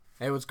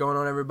Hey, what's going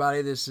on,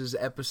 everybody? This is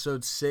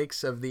episode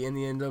 6 of the In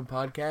the End Zone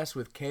podcast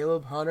with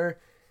Caleb, Hunter,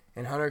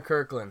 and Hunter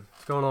Kirkland.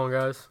 What's going on,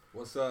 guys?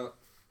 What's up?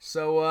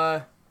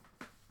 So,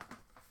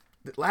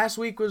 last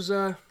week was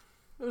it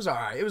was all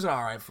right. It was an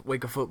all right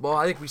week of football.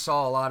 I think we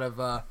saw a lot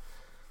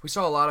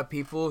of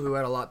people who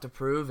had a lot to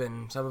prove,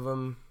 and some of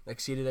them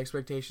exceeded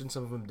expectations,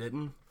 some of them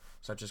didn't,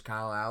 such as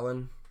Kyle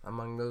Allen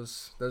among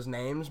those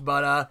names.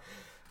 But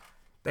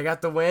they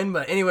got the win.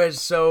 But anyways,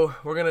 so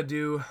we're going to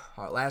do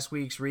last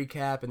week's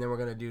recap, and then we're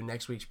going to do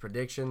next week's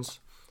predictions.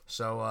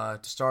 So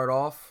to start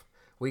off,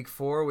 week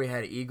 4, we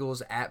had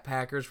Eagles at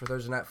Packers for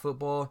Thursday Night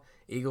Football.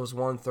 Eagles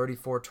won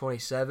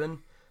 34-27.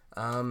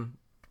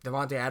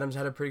 Devontae Adams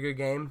had a pretty good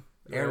game.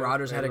 Aaron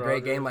Rodgers had a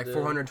great game, like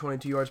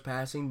 422 yards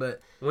passing. But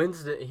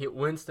Wentz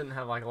didn't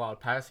have like a lot of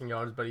passing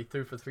yards, but he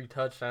threw for 3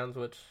 touchdowns,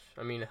 which,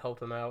 I mean, it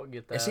helped him out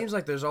get that. It seems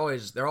like they're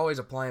always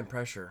applying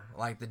pressure.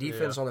 Like, the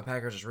defense on the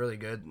Packers is really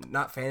good.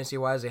 Not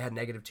fantasy-wise, they had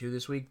 -2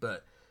 this week,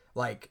 but,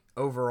 like,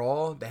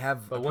 overall, they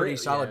have a pretty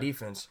solid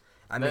defense.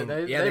 I mean,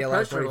 they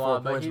allowed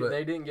 34 points, but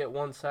they didn't get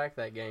 1 sack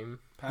that game.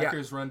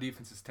 Packers' run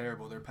defense is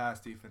terrible. Their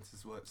pass defense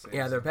is what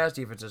saves their pass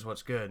defense is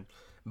what's good.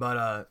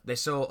 But they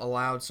still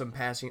allowed some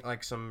passing,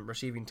 like some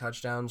receiving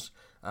touchdowns,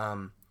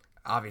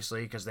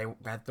 obviously, because they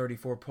had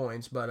 34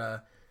 points.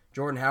 But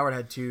Jordan Howard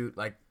had two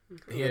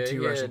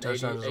rushing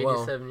touchdowns as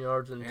well. 87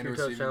 yards and 2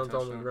 touchdowns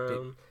on the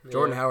ground.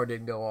 Jordan Howard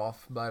did go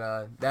off,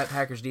 but that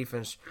Packers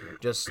defense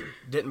just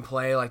didn't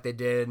play like they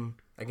did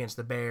against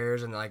the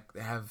Bears and like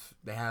they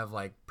have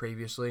like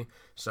previously.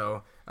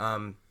 So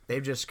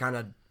they've just kind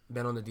of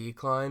been on the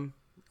decline,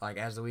 like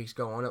as the weeks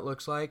go on, it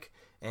looks like.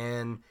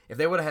 And if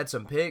they would have had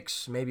some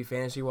picks, maybe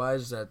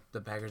fantasy-wise, that the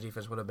Packers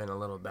defense would have been a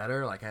little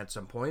better, like had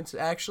some points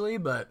actually.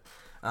 But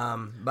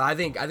I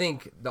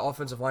think the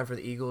offensive line for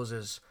the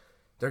Eagles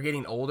they're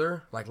getting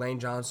older. Like Lane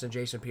Johnson,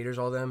 Jason Peters,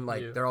 all them,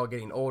 they're all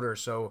getting older.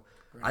 So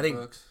I think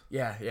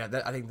I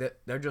think that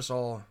they're just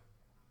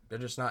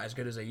not as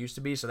good as they used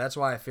to be. So that's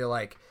why I feel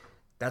like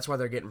that's why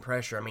they're getting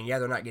pressure. I mean,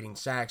 they're not getting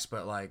sacks,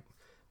 but like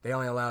they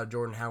only allowed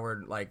Jordan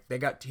Howard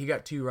he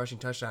got 2 rushing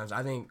touchdowns.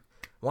 I think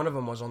one of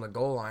them was on the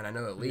goal line, I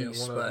know at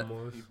least, but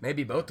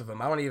maybe both of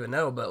them. I don't even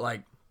know, but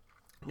like,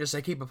 just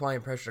they keep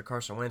applying pressure to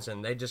Carson Wentz,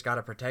 and they just got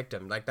to protect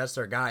him. Like, that's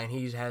their guy, and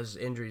he has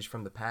injuries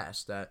from the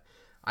past that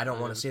I don't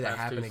want to see that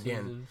happen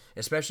again,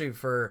 especially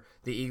for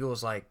the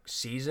Eagles' like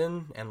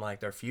season and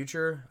like their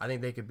future. I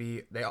think they could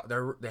be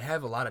they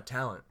have a lot of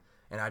talent.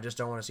 And I just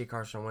don't want to see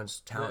Carson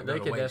Wentz talent go to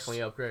waste. They could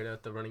definitely upgrade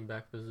at the running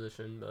back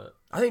position, but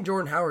I think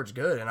Jordan Howard's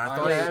good, and I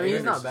thought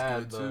he's not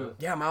bad too.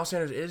 Yeah, Miles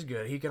Sanders is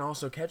good. He can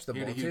also catch the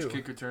ball too. He had a huge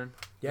kick return.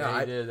 Yeah,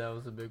 he did. That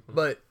was a big one.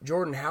 But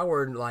Jordan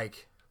Howard,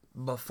 like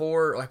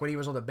before, like when he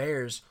was on the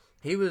Bears,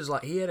 he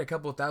had a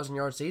couple of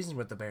 1,000-yard seasons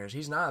with the Bears.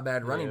 He's not a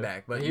bad running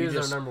back, but he was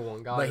their number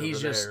 1 guy. But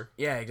he's there.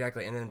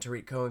 Exactly. And then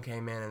Tariq Cohen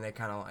came in, and they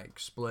kind of like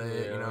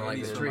split.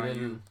 He's from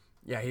IU.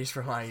 Yeah, he's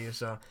from IU,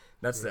 so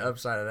that's the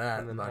upside of that.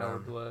 And then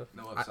Howard left.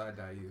 No upside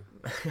to IU.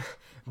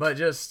 But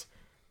just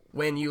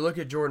when you look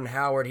at Jordan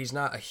Howard, he's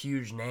not a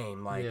huge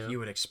name like you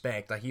would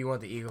expect. Like, you want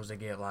the Eagles to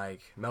get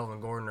like Melvin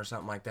Gordon or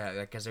something like that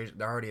because they're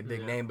already a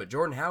big name. But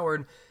Jordan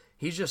Howard,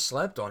 he's just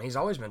slept on. He's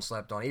always been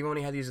slept on. Even when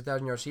he had these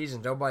 1,000-yard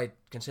seasons, nobody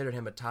considered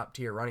him a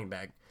top-tier running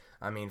back.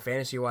 I mean,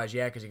 fantasy-wise,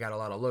 because he got a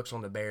lot of looks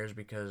on the Bears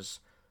because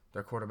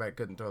their quarterback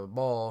couldn't throw the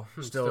ball.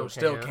 Still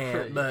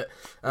can't. But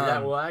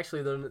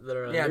actually,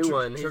 they're a new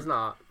one. He's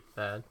not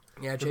bad.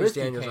 Yeah, Chase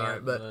Daniels all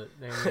right, but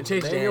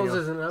Chase Daniels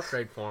is an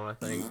upgrade for him, I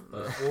think.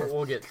 But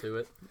we'll get to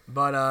it.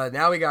 But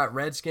now we got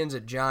Redskins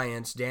at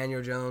Giants.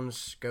 Daniel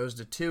Jones goes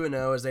to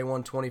 2-0 as they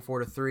won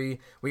 24-3.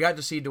 We got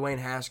to see Dwayne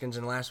Haskins,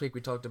 and last week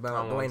we talked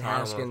about Dwayne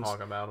Haskins.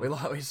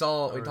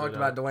 We talked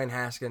about Dwayne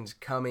Haskins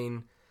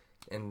coming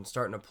and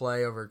starting to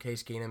play over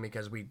Case Keenum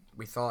because we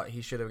thought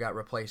he should have got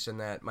replaced in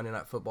that Monday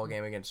Night Football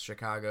game against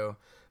Chicago.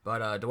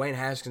 But Dwayne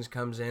Haskins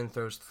comes in,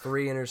 throws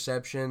 3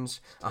 interceptions,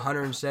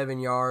 107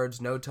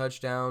 yards, no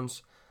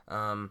touchdowns.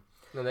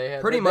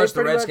 Pretty much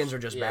the Redskins are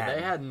just bad.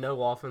 They had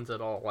no offense at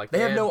all. Like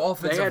they have no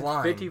offensive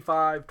line.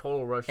 55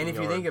 total rushing yards. And if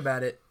you think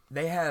about it,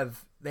 they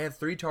have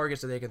 3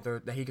 targets that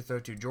he could throw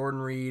to: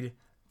 Jordan Reed,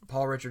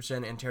 Paul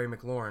Richardson, and Terry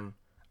McLaurin.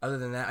 Other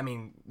than that, I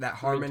mean, that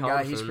Harmon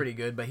guy, he's pretty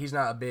good, but he's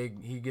not a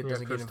big.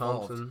 Doesn't get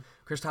involved. Thompson.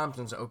 Chris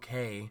Thompson's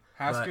okay.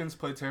 Haskins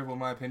played terrible in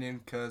my opinion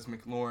because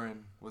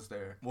McLaurin was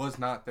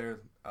not there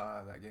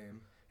that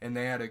game, and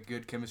they had a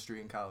good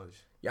chemistry in college.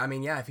 Yeah, I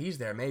mean, if he's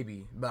there,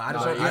 maybe, but I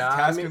don't.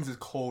 Haskins is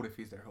cold if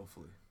he's there.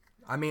 Hopefully.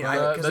 I mean,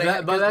 but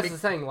that's the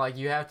thing. Like,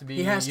 you have to be.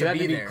 You have to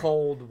be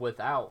cold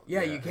without.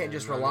 Yeah, you can't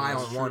just rely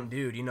on one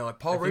dude. You know, like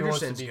Paul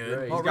Richardson's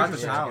good. Paul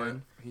Richardson's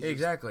good.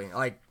 Exactly.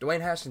 Like, Dwayne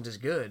Haskins is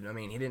good. I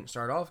mean, he didn't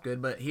start off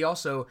good, but he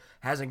also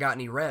hasn't got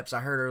any reps. I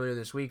heard earlier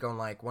this week on,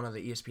 like, one of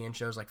the ESPN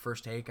shows, like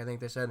First Take, I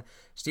think they said,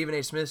 Stephen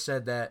A. Smith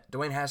said that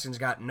Dwayne Haskins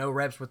got no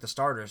reps with the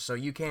starters, so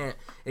you can't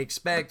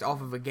expect off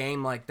of a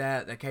game like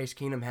that Case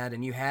Keenum had,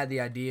 and you had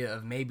the idea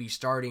of maybe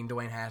starting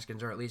Dwayne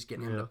Haskins or at least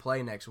getting him to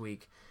play next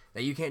week,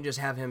 that you can't just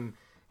have him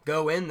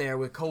go in there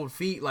with cold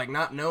feet, like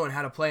not knowing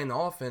how to play in the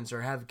offense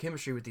or have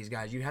chemistry with these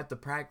guys. You have to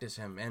practice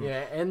him. And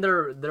yeah, and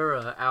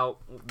they're out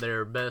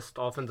their best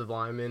offensive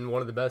lineman,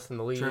 one of the best in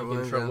the league,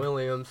 Trent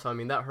Williams. So, I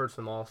mean, that hurts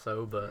them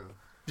also, but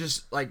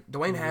just like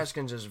Dwayne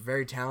Haskins is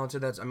very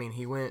talented.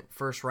 He went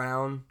first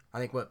round. I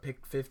think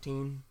pick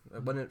 15,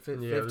 wasn't it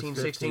 15,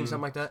 16,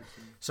 something like that.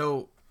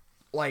 So,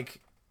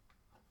 like,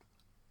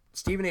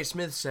 Stephen A.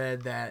 Smith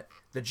said that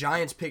the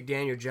Giants picked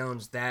Daniel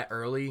Jones that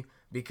early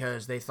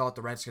because they thought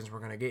the Redskins were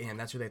going to get him.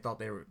 That's who they thought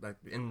they were.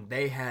 And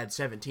they had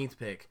 17th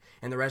pick,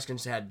 and the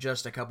Redskins had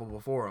just a couple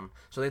before him.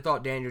 So they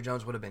thought Daniel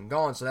Jones would have been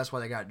gone, so that's why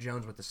they got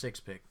Jones with the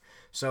 6th pick.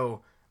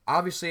 So,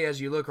 obviously, as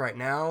you look right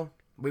now,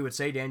 we would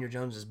say Daniel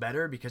Jones is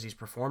better because he's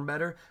performed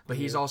better, but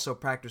he's also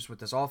practiced with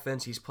this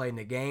offense. He's played in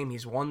the game.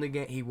 He's won the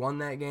game. He won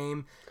that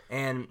game,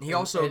 and he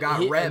also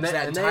got reps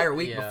that entire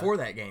week before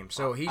that game.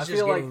 So he's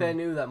just like they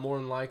knew that more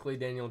than likely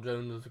Daniel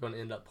Jones was going to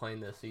end up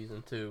playing this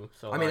season too.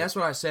 So I mean, that's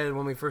what I said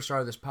when we first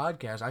started this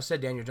podcast. I said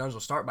Daniel Jones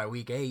will start by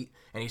week 8,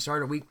 and he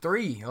started week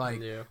 3. He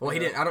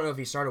didn't. I don't know if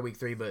he started week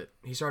 3, but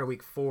he started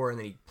week 4, and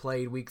then he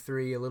played week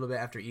 3 a little bit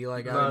after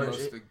Eli got him.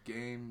 The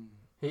game.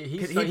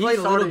 He played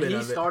a little bit of it.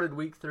 He started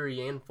week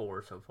 3 and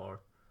 4 so far.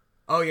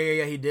 Oh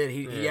yeah, he did.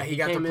 He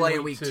got to play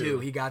in week 2.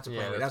 He got to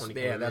play.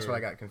 That's why I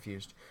got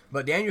confused.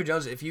 But Daniel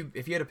Jones, if you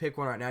had to pick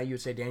one right now, you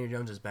would say Daniel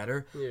Jones is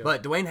better. Yeah.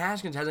 But Dwayne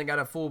Haskins hasn't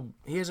got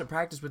he hasn't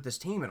practiced with this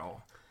team at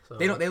all. So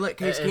they let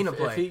Case Keenum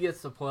play. If he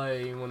gets to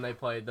play when they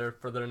play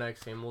for their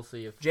next game, we'll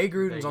see if Jay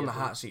Gruden's on the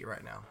hot seat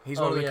right now. He's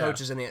one of the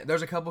coaches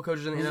there's a couple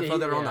coaches in the NFL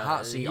that are on the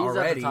hot seat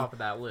already. At the top of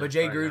that list but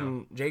Jay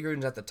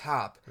Gruden's at the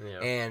top.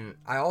 Yeah. And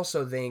I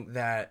also think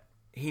that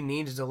he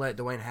needs to let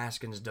Dwayne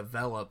Haskins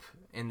develop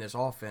in this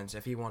offense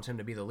if he wants him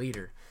to be the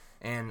leader.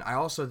 And I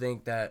also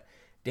think that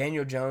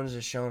Daniel Jones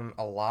has shown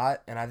a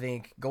lot, and I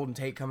think Golden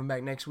Tate coming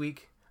back next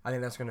week, I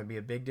think that's going to be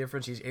a big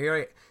difference.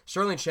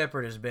 Sterling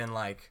Shepard has been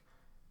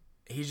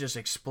he's just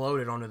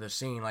exploded onto the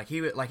scene. He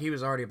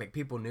was already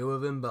people knew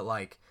of him, but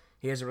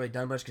he hasn't really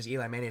done much because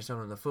Eli Manning's done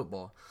with the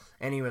football,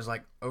 and he was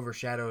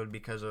overshadowed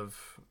because of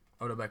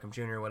Odell Beckham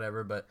Jr. or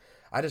whatever. But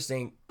I just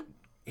think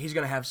he's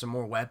going to have some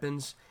more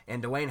weapons,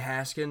 and Dwayne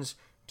Haskins,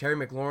 Terry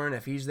McLaurin,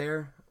 if he's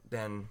there,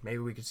 then maybe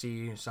we could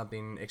see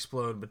something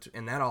explode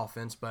in that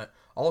offense. But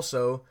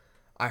also,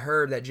 I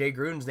heard that Jay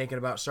Gruden's thinking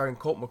about starting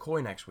Colt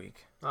McCoy next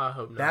week. I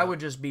hope not. That would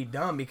just be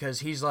dumb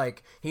because he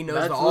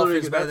knows the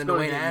offense better than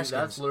Dwayne Haskins.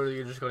 That's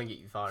literally just going to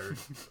get you fired.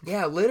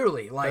 Yeah,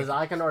 literally. Because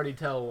I can already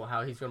tell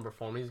how he's going to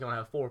perform. He's going to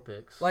have 4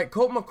 picks.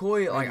 Colt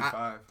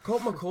McCoy,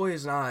 Colt McCoy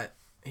is not.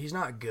 He's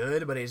not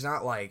good, but he's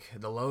not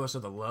the lowest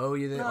of the low.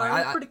 You think? No,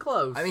 he's pretty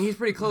close. I mean, he's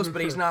pretty close,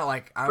 but he's not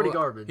pretty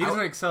garbage. He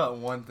doesn't excel at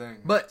one thing.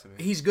 But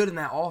he's good in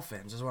that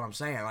offense, is what I'm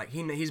saying.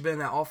 He's been in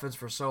that offense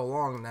for so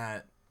long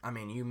that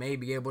you may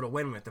be able to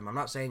win with him. I'm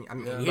not saying.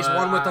 He's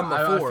won with them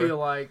before. I feel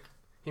like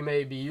he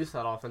may be used to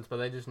that offense, but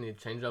they just need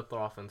to change up their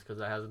offense because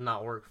it has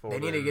not worked for them.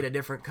 They need to get a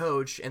different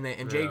coach, and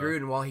Jay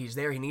Gruden, while he's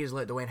there, he needs to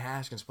let Dwayne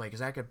Haskins play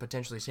because that could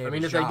potentially save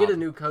his job. If they get a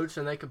new coach,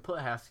 then they could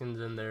put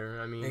Haskins in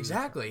there.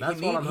 Exactly.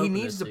 He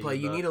needs to play.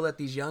 You need to let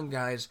these young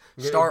guys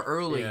start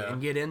early and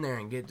get in there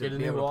and get a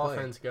new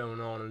offense going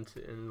on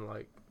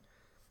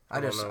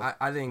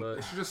I think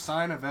they should just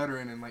sign a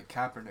veteran in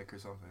Kaepernick or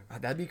something.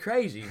 That'd be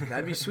crazy.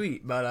 That'd be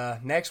sweet.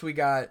 But next we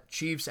got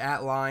Chiefs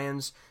at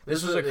Lions.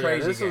 This was a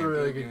crazy game. This was a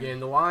really good game.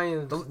 The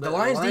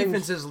Lions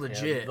defense is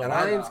legit. The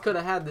Lions could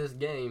have had this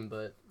game,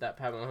 but that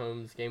Pat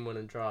Mahomes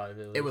game-winning drive.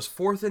 It was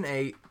 4th and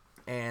 8,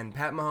 and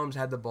Pat Mahomes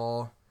had the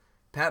ball.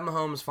 Pat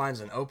Mahomes finds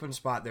an open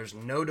spot. There's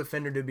no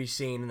defender to be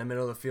seen in the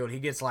middle of the field. He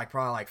gets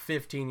probably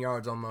 15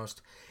 yards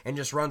almost, and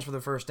just runs for the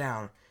first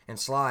down and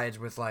slides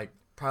with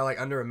probably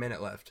under a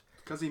minute left.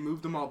 Because he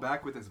moved them all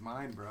back with his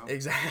mind, bro.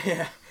 Exactly.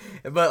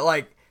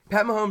 But,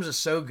 Pat Mahomes is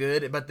so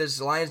good, but this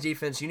Lions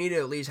defense, you need to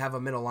at least have a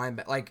middle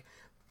linebacker.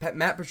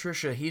 Matt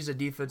Patricia, he's a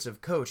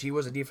defensive coach. He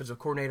was a defensive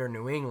coordinator in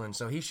New England,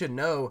 so he should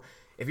know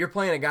if you're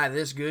playing a guy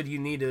this good, you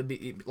need to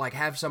be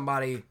have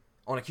somebody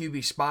on a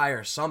QB spy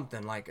or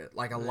something, like a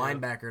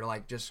linebacker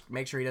to just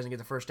make sure he doesn't get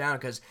the first down.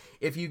 Because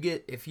if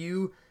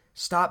you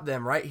stop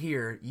them right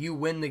here, you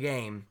win the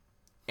game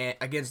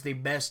against the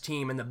best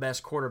team and the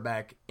best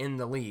quarterback in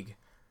the league.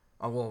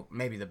 Well,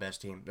 maybe the best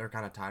team. They're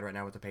kind of tied right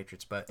now with the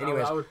Patriots. But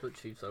anyways, I would put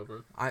Chiefs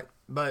over.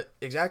 But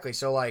exactly.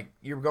 So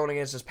you're going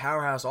against this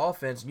powerhouse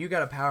offense, and you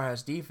got a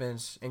powerhouse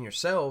defense in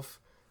yourself.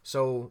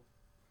 So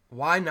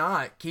why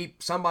not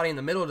keep somebody in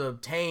the middle to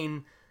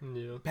obtain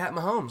Pat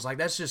Mahomes?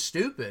 That's just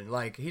stupid.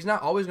 He's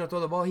not always going to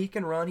throw the ball. He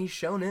can run. He's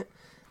shown it.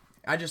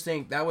 I just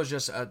think that was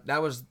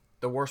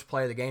the worst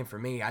play of the game for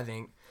me. I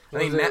think.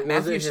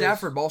 Matthew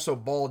Stafford also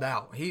balled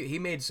out. He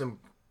made some.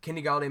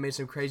 Kenny Galladay made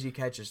some crazy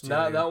catches, too.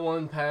 That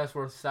one pass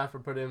where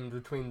Stafford put him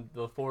between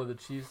the 4 of the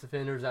Chiefs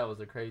defenders, that was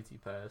a crazy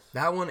pass.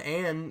 That one,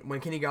 and when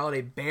Kenny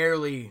Galladay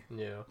barely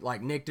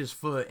nicked his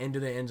foot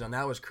into the end zone,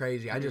 that was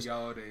crazy. Kenny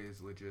Galladay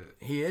is legit.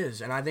 He is,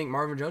 and I think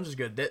Marvin Jones is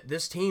good.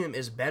 This team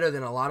is better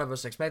than a lot of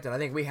us expected. I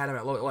think we had him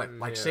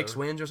at 6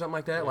 wins or something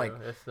like that.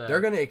 They're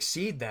going to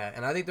exceed that,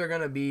 and I think they're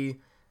going to be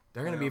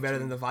better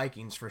than the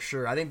Vikings for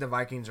sure. I think the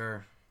Vikings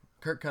are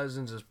Kirk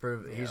Cousins has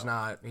proved he's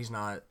not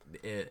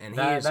it, and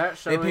they that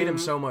paid him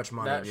so much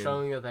money. That dude.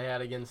 showing that they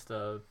had against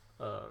the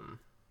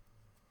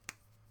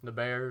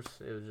Bears,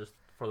 it was just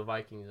for the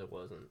Vikings. It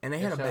wasn't. And they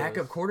had a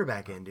backup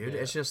quarterback in, dude. Yeah.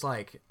 It's just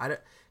like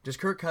just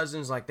Kirk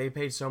Cousins, like they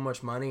paid so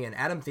much money, and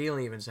Adam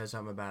Thielen even said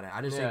something about it.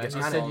 I just think it's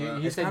kind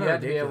of he said you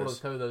had to be able to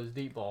throw those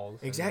deep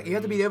balls. Exactly, you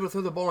have to be able to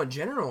throw the ball in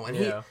general. And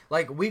he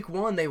like week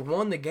 1, they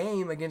won the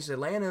game against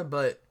Atlanta,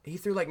 but he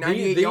threw like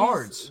 98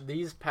 yards.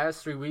 These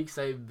past 3 weeks,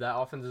 that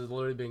offense has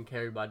literally been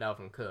carried by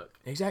Dalvin Cook.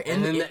 Exactly,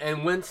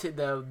 and once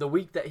the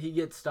week that he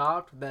gets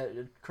stopped,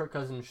 that Kirk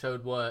Cousins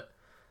showed what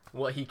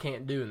he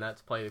can't do, and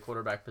that's play the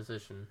quarterback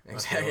position.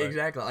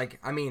 Exactly. Like,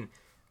 I mean,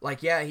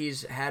 like, yeah,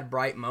 he's had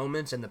bright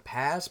moments in the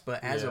past,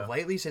 but as of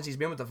lately, since he's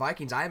been with the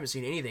Vikings, I haven't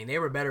seen anything. They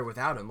were better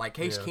without him. Like,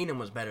 Case Keenum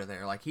was better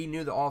there. Like, he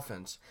knew the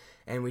offense,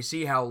 and we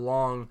see how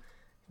long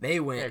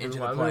they went into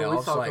the playoffs.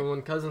 We saw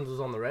when Cousins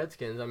was on the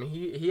Redskins. I mean,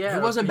 he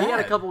wasn't bad. He had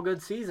a couple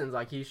good seasons.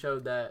 Like, he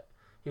showed that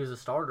he was a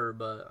starter,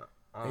 but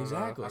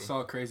exactly. I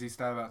saw a crazy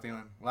stat about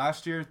Thielen.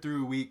 Last year,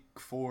 through week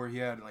 4, he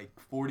had like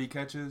 40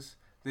 catches.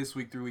 This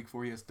week, through week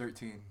 4, he has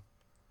 13.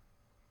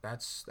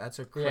 That's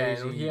a crazy.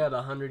 Yeah, and he had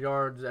 100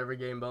 yards every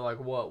game, but like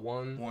what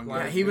one?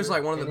 Yeah, he was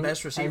like one of the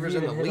best receivers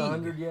in the league.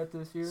 100 yet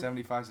this year?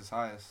 75 is his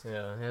highest.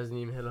 Yeah, he hasn't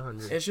even hit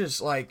 100. It's just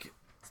like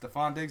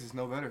Stephon Diggs is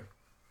no better.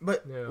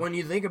 But when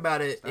you think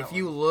about it, if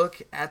you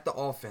look at the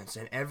offense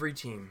and every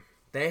team,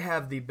 they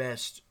have the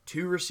best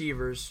 2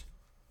 receivers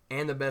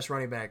and the best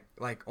running back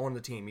like on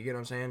the team. You get what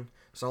I'm saying?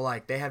 So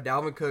like they have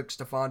Dalvin Cook,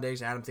 Stephon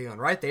Diggs, Adam Thielen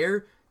right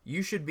there.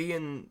 You should be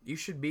in the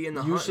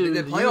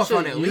playoff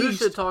hunt at least. You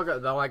should talk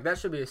about like that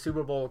should be a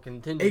Super Bowl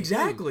contending.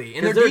 Exactly,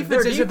 team. And their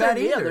defense isn't bad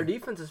either. Yeah, their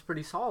defense is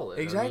pretty solid.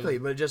 Exactly,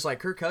 but just like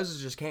Kirk Cousins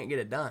just can't get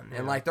it done,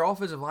 and like their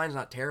offensive line's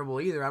not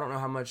terrible either. I don't know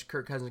how much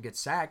Kirk Cousins gets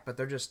sacked, but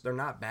they're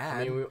not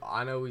bad. I mean,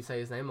 I know we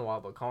say his name a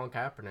lot, but Colin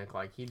Kaepernick,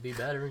 like he'd be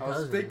better than Cousins.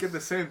 I was thinking the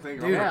same thing.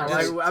 Dude, yeah,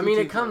 like I mean,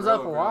 it comes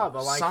up a lot,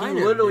 but like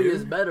he literally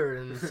is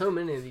better than so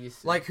many of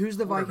these. Like who's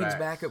the Vikings'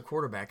 backup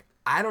quarterback?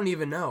 I don't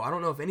even know. I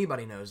don't know if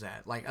anybody knows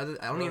that. Like, I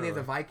don't even think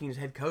the Vikings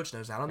head coach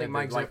knows that. I don't think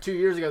Mike's like 2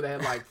 years ago they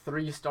had like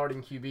 3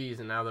 starting QBs,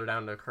 and now they're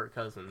down to Kirk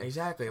Cousins.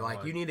 Exactly. So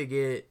like you need to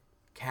get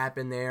Cap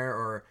in there,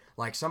 or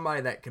like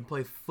somebody that can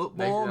play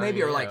football,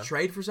 maybe, or like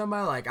trade for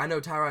somebody. Like I know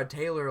Tyrod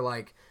Taylor,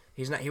 like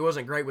he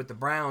wasn't great with the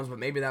Browns, but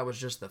maybe that was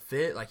just the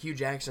fit. Like Hugh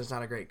Jackson's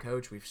not a great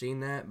coach. We've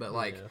seen that, but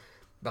like,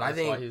 but that's I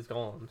think why he's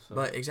gone. So.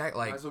 But exactly,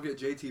 like might as well get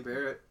JT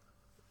Barrett.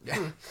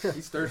 Yeah,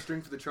 he's third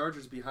string for the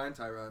Chargers behind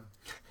Tyrod.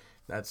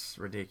 That's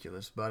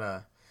ridiculous,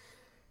 but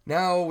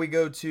now we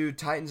go to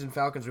Titans and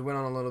Falcons. We went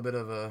on a little bit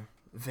of a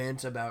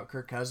vent about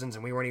Kirk Cousins,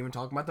 and we weren't even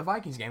talking about the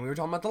Vikings game. We were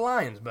talking about the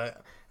Lions.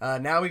 But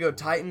now we go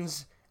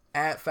Titans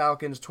at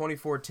Falcons,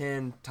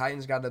 24-10.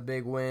 Titans got a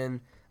big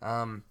win.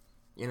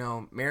 You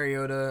know,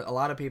 Mariota, a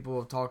lot of people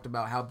have talked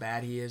about how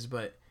bad he is,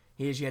 but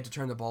he has yet to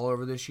turn the ball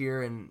over this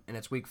year, and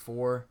it's week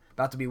 4.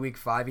 About to be week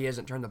 5. He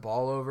hasn't turned the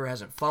ball over,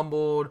 hasn't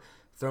fumbled,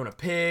 thrown a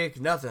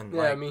pick, nothing.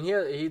 Yeah, I mean,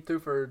 he threw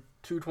for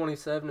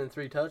 227 and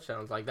 3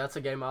 touchdowns. Like, that's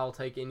a game I'll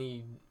take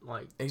any,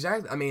 like...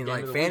 Exactly. I mean,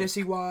 like,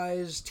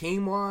 fantasy-wise,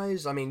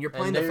 team-wise, I mean, you're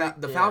playing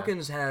the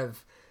Falcons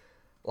have,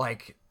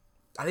 like...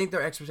 I think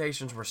their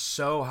expectations were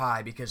so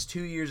high because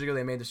 2 years ago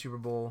they made the Super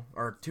Bowl,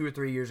 or 2 or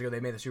 3 years ago they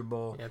made the Super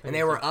Bowl, and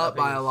they were up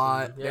by a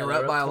lot. They were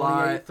up by a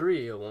lot.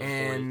 28-3 at one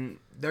and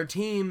their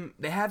team,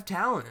 they have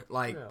talent.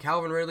 Like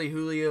Calvin Ridley,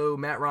 Julio,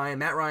 Matt Ryan.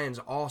 Matt Ryan's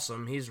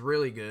awesome. He's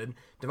really good.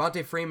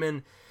 Devontae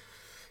Freeman...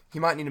 He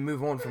might need to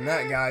move on from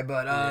that guy,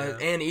 but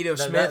and Ito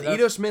Smith.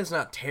 Ito Smith's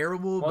not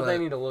terrible. What they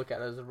need to look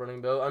at as a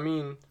running back. I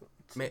mean,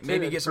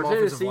 maybe get some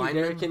offensive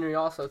linemen. Derrick Henry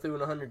also threw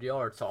 100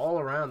 yards, so all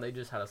around they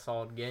just had a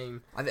solid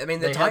game. I mean,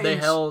 the Titans, they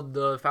held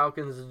the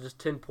Falcons to just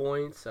 10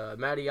 points.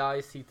 Matty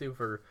Ice, he threw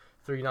for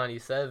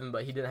 397,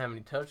 but he didn't have any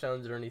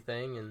touchdowns or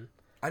anything, and.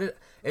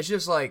 It's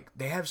just like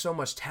they have so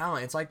much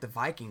talent. It's like the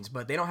Vikings,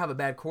 but they don't have a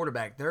bad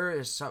quarterback. There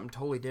is something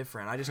totally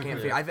different. I just can't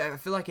feel. I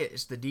feel like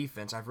it's the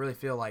defense. I really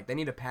feel like they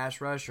need a pass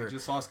rush. Or they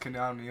just lost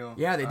Keanu Neal.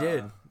 Yeah, they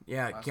did.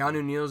 Yeah,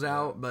 Keanu Neal's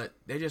out, but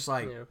they just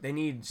they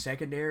need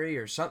secondary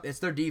or something. It's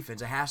their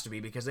defense. It has to be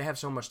because they have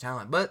so much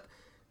talent. But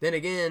then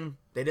again,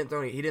 he didn't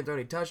throw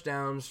any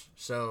touchdowns.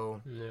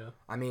 So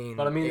I mean,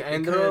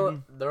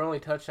 their only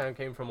touchdown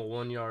came from a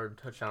 1-yard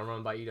touchdown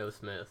run by Ito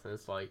Smith, and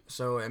it's like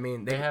I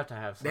mean they have to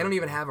have. Something. They don't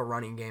even have a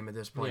running game at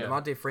this point.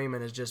 Devontae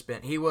Freeman has just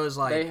been. He was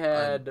like they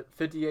had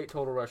 58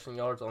 total rushing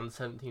yards on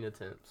 17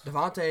 attempts.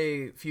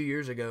 Devontae a few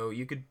years ago,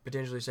 you could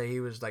potentially say he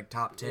was like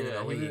top 10 in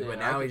the league, but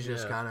now he's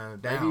just kind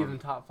of down. Maybe even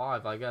top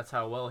 5. Like that's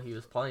how well he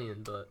was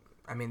playing, but.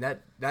 I mean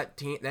that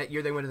team that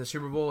year they went to the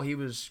Super Bowl. He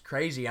was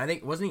crazy. I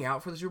think wasn't he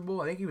out for the Super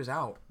Bowl? I think he was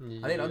out.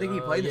 I think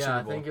he played the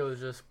Super Bowl. I think it was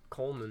just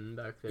Coleman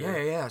back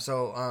there. Yeah.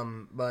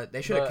 So but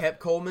they should have kept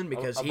Coleman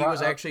because he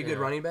was actually a good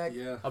running back.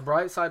 Yeah. A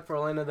bright side for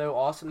Atlanta though,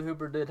 Austin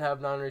Hooper did have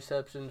 9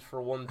 receptions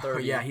for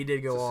 130. Yeah, he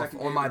did go off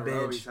on my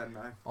bench.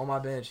 On my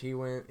bench, he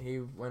went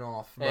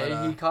off.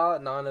 But, he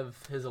caught 9 of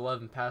his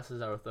 11 passes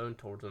that were thrown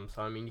towards him.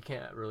 So I mean, you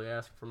can't really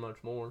ask for much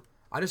more.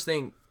 I just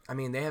think. I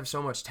mean, they have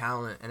so much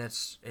talent, and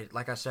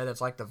like I said,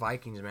 it's like the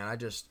Vikings, man.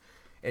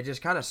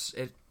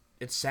 It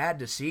it's sad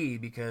to see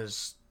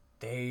because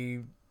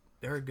they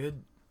have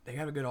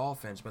a good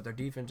offense, but their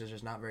defense is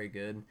just not very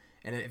good.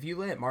 And if you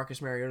let Marcus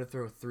Mariota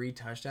throw 3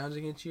 touchdowns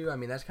against you, I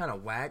mean that's kind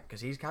of whack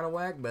because he's kind of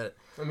whack. But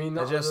I mean,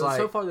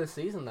 so far this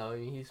season though,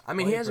 he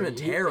hasn't been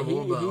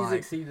terrible. He's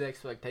exceeded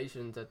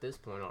expectations at this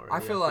point already.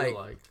 I feel like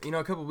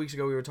a couple of weeks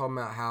ago we were talking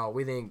about how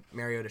we think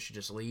Mariota should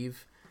just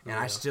leave. And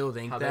I still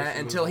think that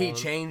until he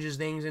changes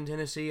things in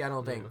Tennessee, I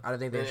don't think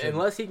they should.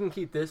 Unless he can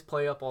keep this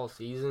play up all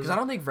season. Because I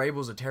don't think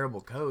Vrabel's a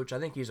terrible coach. I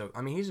think he's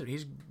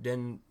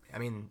been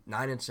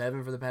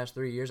 9-7 for the past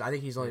 3 years. I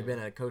think he's only been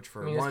a coach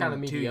for 1-2 years. It's kind of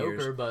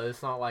mediocre, but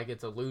it's not like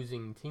it's a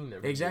losing team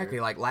every Exactly.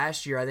 year. Like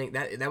last year, I think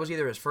that was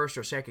either his first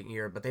or second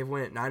year, but they've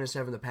went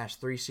 9-7 the past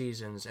 3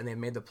 seasons, and they've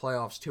made the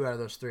playoffs 2 out of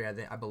those 3,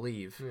 I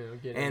believe.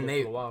 Yeah, and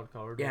they the wild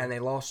card. Yeah, and they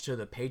lost to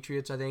the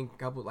Patriots, I think,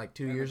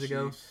 2 years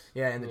ago. Chiefs.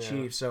 Yeah, and the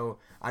Chiefs. So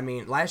I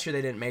mean, last year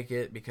they didn't make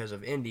it because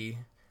of Indy,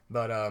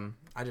 but I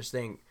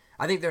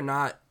think they're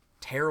not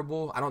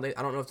terrible. I don't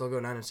know if they'll go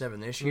 9-7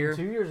 this year.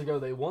 2 years ago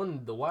they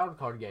won the wild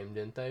card game,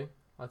 didn't they?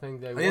 I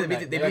think they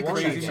beat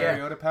the Chiefs.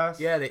 Mariota pass?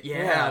 Yeah,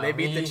 they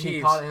beat the Chiefs.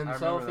 He caught it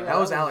himself. That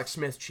was Alex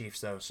Smith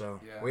Chiefs though, so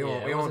we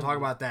won't talk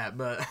about that.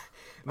 But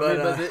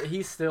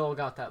he still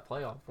got that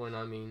playoff win.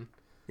 I mean,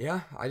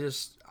 yeah, I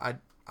just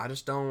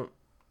don't.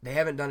 They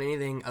haven't done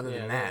anything other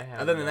than that.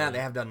 Other than that, they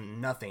have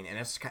done nothing, and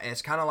it's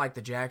kind of like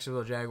the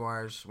Jacksonville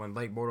Jaguars when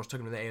Blake Bortles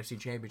took them to the AFC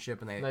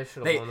Championship, and they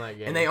should have won that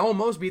game. And they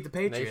almost beat the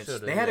Patriots.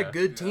 They had a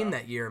good team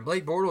that year, and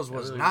Blake Bortles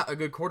was not a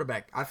good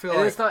quarterback. I feel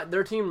like it's not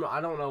their team.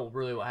 I don't know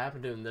really what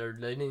happened to them.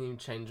 They didn't even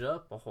change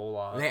up a whole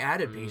lot. They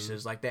added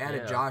pieces, like they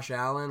added Josh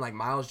Allen, like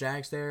Miles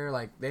Jack's there.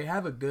 Like they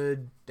have a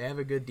good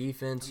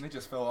defense. And they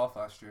just fell off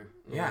last year.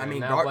 Yeah, I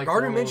mean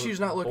Gardner Minshew's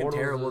not looking Bortles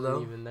terrible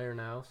though. Even there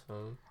now,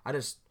 so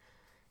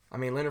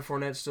Leonard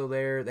Fournette's still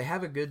there. They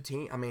have a good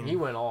team. I mean, he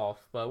went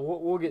off, but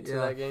we'll get to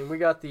that game. We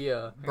got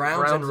the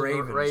Browns and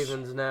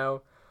Ravens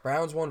now.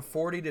 Browns won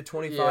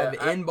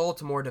 40-25 in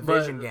Baltimore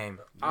division game.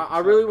 I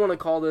really want to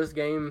call this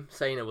game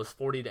saying it was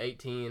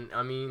 40-18.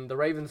 I mean, the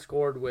Ravens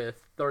scored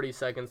with 30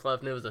 seconds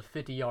left, and it was a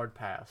 50-yard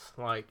pass.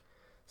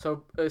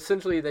 So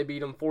essentially they beat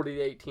them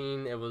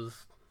 40-18. It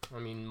was. I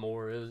mean,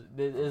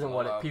 it isn't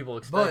what people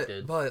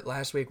expected. But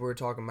last week we were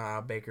talking about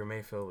how Baker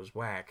Mayfield was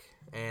whack,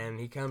 and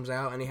he comes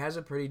out and he has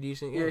a pretty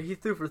decent game. Yeah, he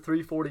threw for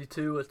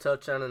 342, a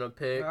touchdown and a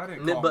pick. I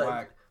didn't call him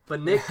whack.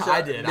 But Nick Chubb,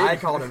 I did. I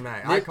called him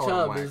that. Nick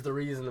Chubb is the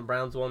reason the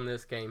Browns won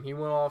this game. He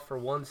went off for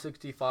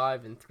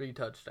 165 and 3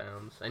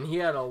 touchdowns, and he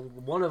had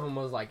one of them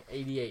was like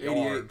 88 yards.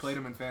 88. Played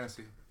him in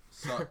fantasy.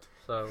 Sucked.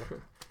 So.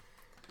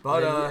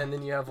 But and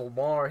then you have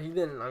Lamar. He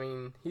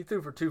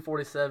threw for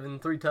 247,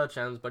 3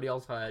 touchdowns, but he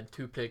also had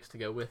 2 picks to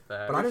go with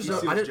that. But Ricky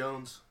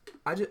Seals-Jones.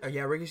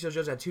 Ricky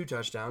Seals-Jones had 2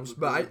 touchdowns,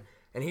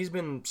 and he's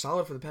been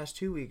solid for the past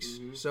 2 weeks.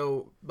 Mm-hmm.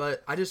 So,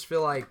 but I just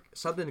feel like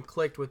something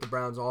clicked with the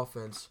Browns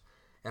offense,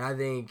 and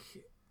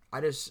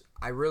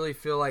I really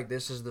feel like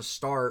this is the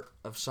start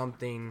of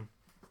something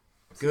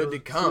good to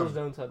come.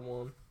 Seals-Jones had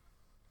 1.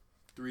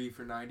 3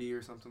 for 90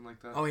 or something like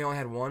that. Oh, he only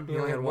had 1? He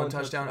only had one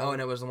touchdown? Oh,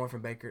 and it was the one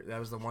from Baker. That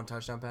was the 1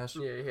 touchdown pass?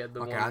 Yeah, he had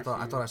the 1. Okay, I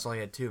thought I saw he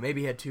had 2.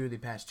 Maybe he had 2 the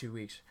past 2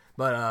 weeks.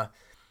 But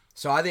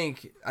so I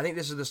think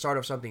this is the start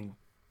of something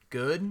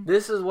good.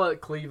 This is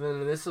what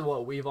Cleveland, and this is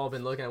what we've all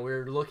been looking at.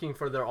 We're looking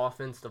for their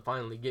offense to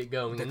finally get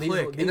going. And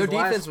their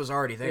defense was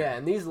already there. Yeah,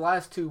 and these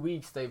last 2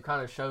 weeks they've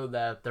kind of showed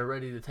that they're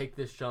ready to take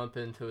this jump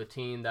into a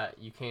team that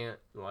you can't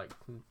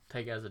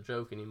take as a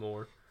joke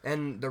anymore.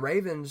 And the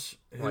Ravens,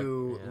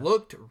 who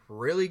looked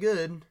really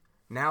good,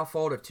 now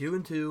fall to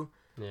 2-2,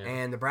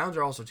 and the Browns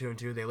are also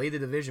 2-2. They lead the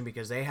division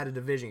because they had a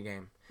division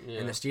game,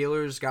 and the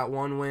Steelers got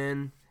 1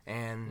 win,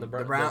 and the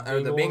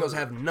Bengals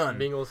have none.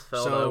 The Bengals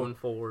fell to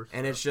 0-4,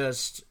 and it's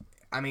just,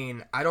 I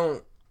mean, I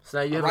don't.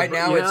 So now right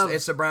now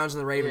it's the Browns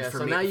and the Ravens for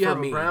me. So now you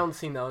have a Browns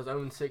team that was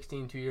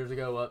 0-16 2 years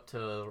ago up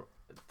to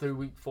through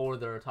week 4.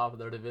 They're top of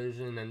their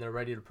division, and they're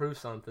ready to prove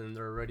something.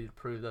 They're ready to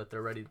prove that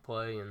they're ready to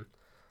play, and.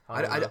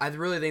 I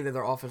really think that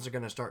their offense are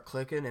going to start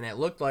clicking, and it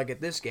looked like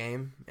it this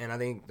game. And I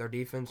think their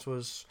defense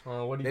was.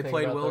 They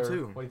played well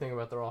too. What do you think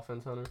about their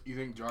offense, Hunter? You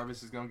think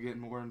Jarvis is going to get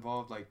more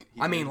involved?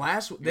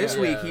 This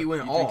week he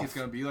went off. You think it's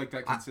going to be like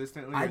that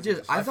consistently?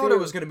 I thought it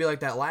was going to be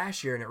like that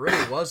last year, and it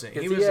really wasn't.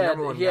 He was the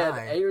number 1 guy. He had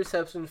 8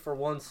 receptions for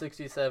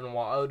 167,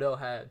 while Odell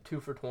had 2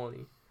 for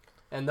 20.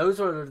 And those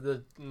are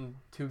the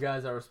 2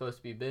 guys that were supposed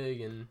to be big.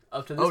 And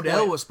up to this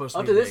Odell was supposed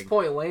to be big. Up to this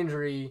point,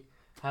 Landry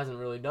hasn't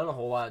really done a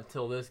whole lot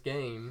until this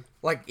game.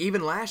 Like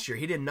even last year,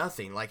 he did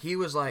nothing. Like he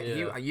was like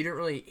you didn't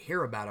really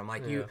hear about him.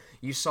 Like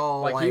you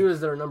saw he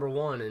was their number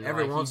 1, and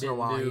every once in a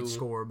while he'd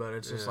score, but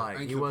it's just like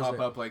he wasn't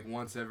pop up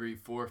once every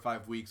 4 or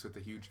 5 weeks with a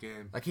huge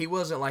game. Like he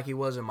wasn't like he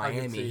was in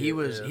Miami. He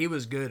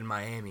was good in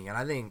Miami, and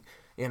I think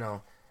he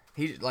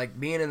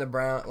being in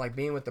the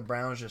being with the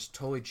Browns just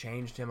totally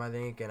changed him. I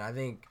think, and I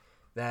think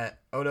that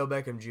Odell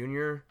Beckham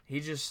Jr.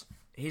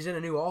 He's in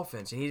a new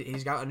offense, and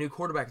he's got a new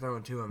quarterback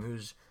throwing to him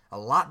who's a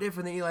lot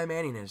different than Eli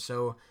Manning is.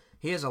 So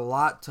he has a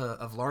lot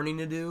of learning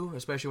to do,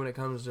 especially when it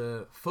comes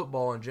to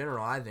football in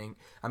general, I think.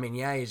 I mean,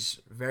 yeah,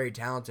 he's very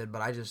talented,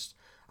 but I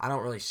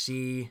don't really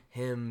see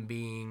him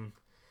being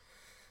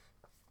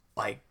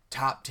like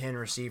top 10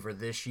 receiver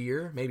this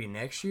year, maybe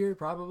next year,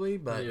 probably.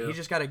 But Yeah. he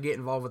just got to get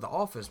involved with the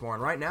offense more.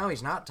 And right now,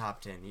 he's not top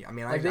 10. I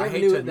mean, Like I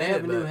hate to admit they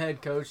have it, a new but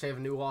head coach, they have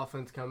a new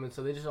offense coming,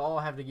 so they just all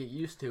have to get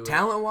used to it.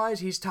 talent wise,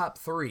 he's top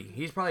 3.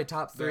 He's probably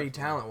top 3 Definitely,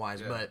 talent wise.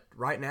 yeah. But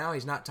right now,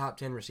 he's not top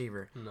 10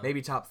 receiver. No.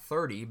 Maybe top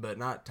 30, but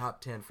not top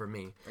 10 for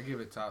me. I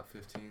give it top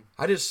 15.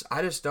 I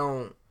just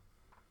don't.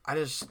 I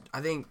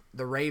think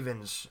the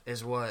Ravens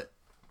is what,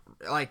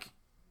 like,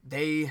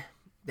 they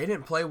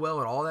didn't play well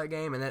at all that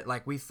game, and that,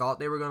 like, we thought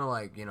they were gonna,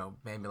 like, you know,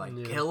 maybe like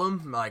Yeah. kill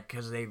them, like,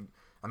 because they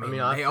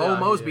I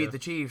almost yeah. beat the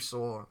Chiefs,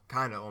 or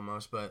kind of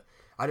almost, but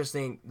I just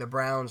think the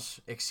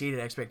Browns exceeded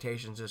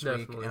expectations this week,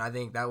 Definitely. and I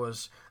think that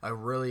was a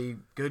really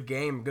good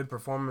game, good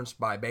performance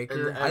by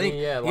Baker. And, I think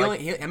yeah,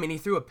 he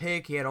threw a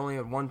pick, he had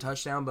only 1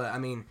 touchdown, but I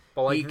mean,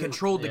 But, like, he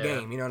controlled the yeah.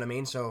 game. You know what I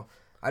mean? So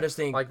I just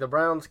think Like the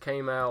Browns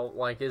came out,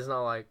 like it's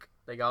not like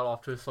they got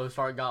off to a slow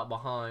start, got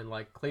behind.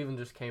 Like Cleveland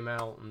just came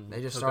out and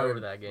they just took started over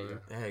that game.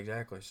 Yeah,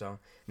 exactly. So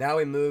now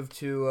we move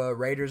to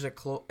Raiders at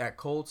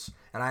Colts,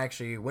 and I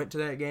actually went to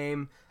that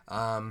game.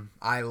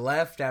 I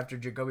left after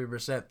Jacoby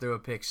Brissett threw a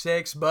pick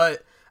 6,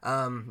 but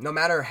no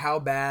matter how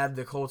bad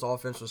the Colts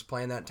offense was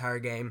playing that entire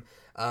game,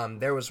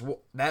 there was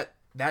that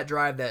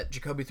drive that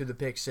Jacoby threw the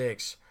pick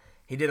 6.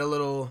 He did a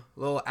little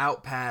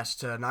out pass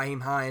to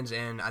Nyheim Hines,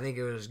 and I think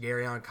it was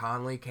Garyon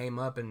Conley came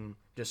up and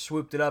just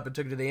swooped it up and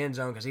took it to the end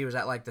zone because he was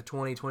at like the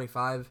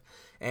 20-25.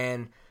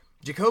 And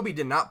Jacoby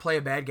did not play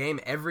a bad game.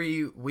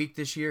 Every week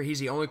this year, he's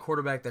the only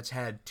quarterback that's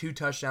had 2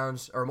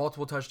 touchdowns or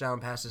multiple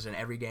touchdown passes in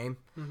every game,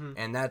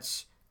 and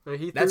that's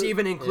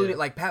even including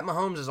like Pat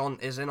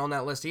Mahomes isn't on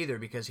that list either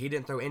because he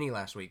didn't throw any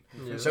last week.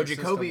 Yeah. So Their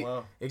Jacoby, system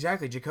well.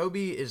 exactly,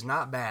 Jacoby is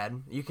not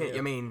bad. You can, Yeah.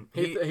 I mean,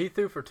 He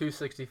threw for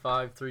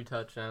 265, 3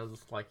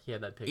 touchdowns. Like he had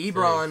that pick.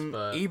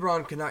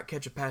 Ebron could not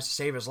catch a pass to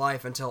save his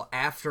life until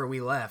after we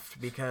left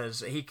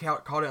because he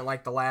caught it in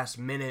like the last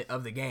minute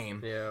of the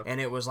game. Yeah. And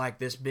it was like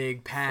this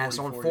big pass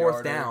on 44 fourth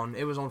yarder. down.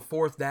 It was on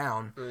 4th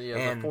down. Yeah,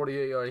 and the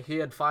 48 yard. He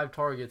had 5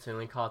 targets and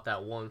he caught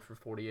that one for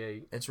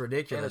 48. it's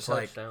ridiculous. And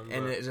a Like, touchdown,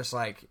 and but- it's just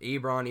like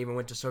Ebron even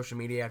went to social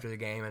media after the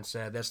game and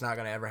said that's not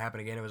going to ever happen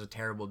again. It was a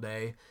terrible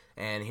day.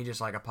 And he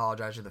just like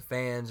apologized to the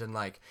fans and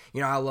like,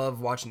 you know, I love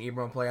watching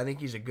Ebron play. I think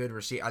he's a good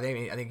receiver. I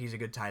think he's a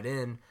good tight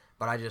end.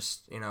 But I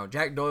just, you know,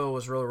 Jack Doyle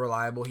was really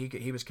reliable.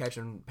 He was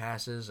catching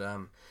passes.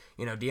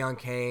 You know, Deion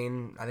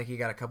Kane, I think he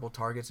got a couple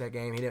targets that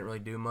game. He didn't really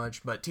do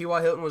much. But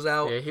T.Y. Hilton was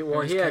out. Yeah, he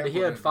Harris had Campbell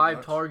didn't do 5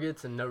 much.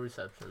 targets and no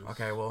receptions.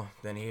 Okay, well,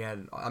 then he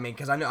had, I mean,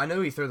 because I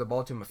know he threw the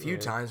ball to him a few Yeah.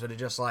 times, but it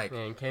just like,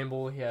 And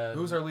Campbell, he had.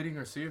 Who's our leading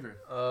receiver?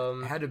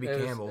 it had to be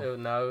Campbell. It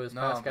was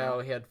No, Pascal.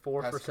 man. He had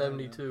 4 for Pascal,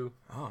 72.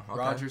 Oh, okay.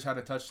 Rogers had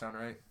a touchdown,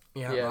 right?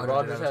 Yeah,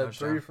 Rogers did have a had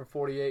 3 touchdown. for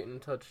 48 and a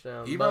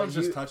touchdown. Ebron's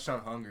But just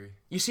touchdown hungry.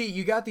 You see,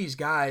 you got these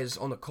guys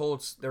on the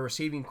Colts, the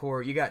receiving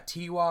core. You got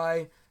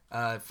T.Y.,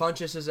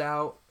 Funchess is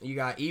out. You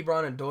got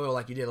Ebron and Doyle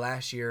like you did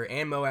last year,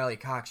 and Mo Alley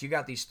Cox. You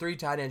got these 3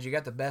 tight ends. You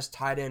got the best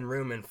tight end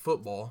room in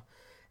football.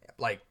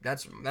 Like,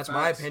 that's my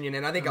Facts. opinion,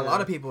 and I think a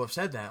lot of people have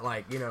said that.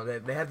 Like, you know,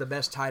 they have the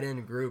best tight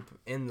end group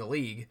in the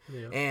league.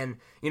 Yeah. And,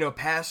 you know,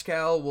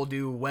 Pascal will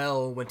do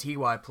well when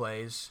T.Y.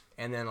 plays,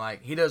 and then,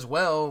 like, he does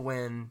well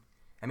when...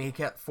 I mean, he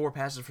kept 4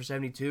 passes for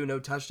 72, no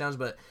touchdowns,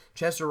 but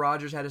Chester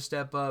Rogers had to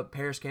step up,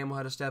 Paris Campbell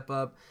had to step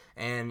up,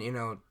 and, you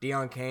know,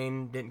 Deion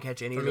Kane didn't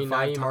catch any of the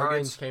 5 Nyheim targets.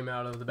 Hines came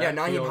out of the Yeah,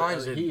 backfield. Nyheim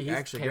Hines did He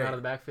actually came great. out of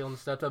the backfield and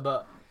stepped up,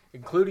 but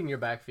including your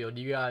backfield,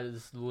 you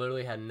guys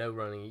literally had no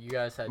running. You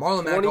guys had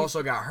Marlon 20 Mack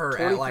also got hurt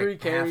at, 23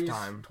 like, carries,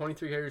 halftime.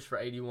 23 carries for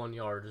 81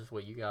 yards is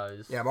what you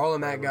guys. Yeah,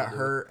 Marlon Mack were got able to do.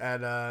 hurt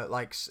at,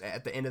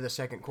 at the end of the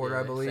second quarter, Yeah,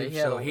 I so believe. he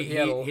had So a- he he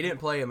had a- didn't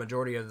play a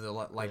majority of the,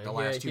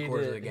 last 2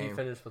 quarters of the He game.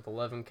 finished with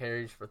 11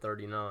 carries for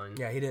 39.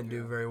 Yeah, he didn't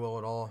do very well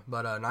at all.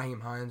 But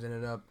Nyheim Hines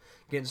ended up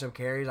getting some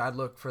carries. I'd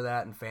look for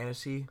that in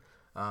fantasy.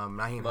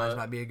 Nyheim But Hines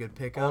might be a good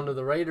pickup. On to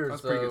the Raiders,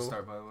 That's a pretty though. good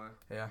start, by the way.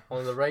 Yeah.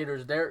 On the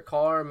Raiders, Derek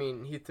Carr, I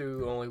mean, he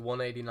threw only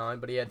 189,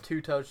 but he had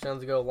 2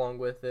 touchdowns to go along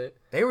with it.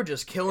 They were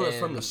just killing us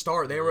from the And-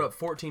 start. They were up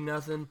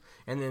 14-0,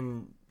 and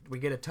then we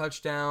get a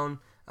touchdown.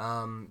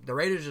 The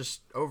Raiders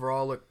just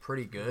overall looked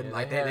pretty good. Yeah,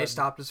 like they they had-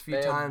 stopped us a few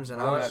they had times,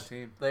 and I Love was that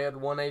team. They had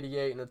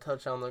 188 and a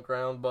touchdown on the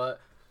ground, but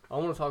I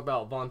want to talk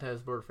about Vontez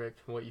Burfict.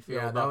 What you feel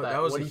Yeah, about that?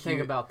 that was What a do you think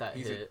huge- about that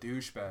He's hit? a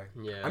douchebag.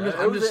 Yeah, I'm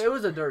just- it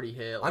was a dirty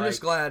hit. I'm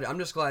just like- glad. I'm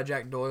just glad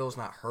Jack Doyle's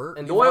not hurt.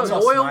 And You Doyle watch how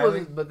was,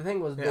 smiling- but the thing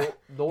was, Yeah.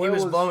 Doyle He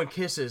was blowing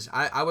kisses.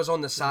 I was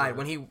on the side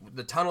Yeah. when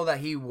the tunnel that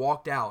he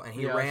walked out and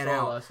he Yeah, I ran saw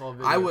out. that. I saw a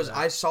video I of was that.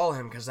 I saw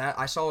him because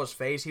I saw his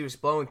face. He was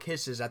blowing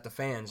kisses at the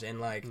fans and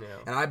Yeah.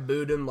 and I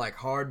booed him like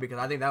hard because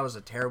I think that was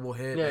a terrible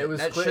hit. Yeah, it was.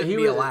 that clear, shouldn't he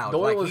be was, allowed.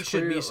 Doyle Like was he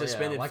should clear- be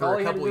suspended yeah, like for all a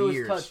he had to couple do of was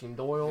years. touch him.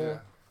 Doyle. Yeah.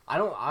 I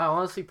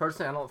honestly,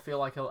 personally, I don't feel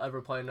like he'll ever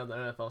play another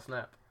NFL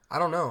snap. I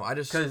don't know. I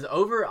just Because I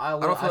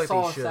don't feel like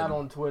saw he a stat should.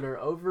 on Twitter.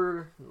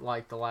 Over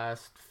like the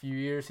last few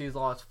years, he's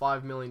lost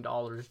 $5 million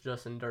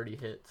just in dirty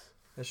hits.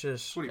 it's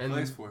just That's what he And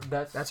plays for.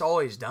 that's all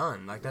he's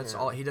done. Like that's Yeah.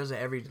 all he does it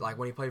every like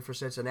when he played for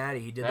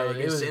Cincinnati, he did Yeah, that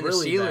it was in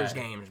really the Steelers bad.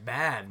 games.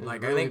 Bad. was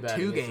Like really I think bad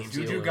 2 against the games.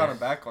 Steelers. Juju got him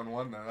back on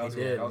one though. That was,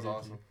 He did. that was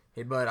awesome.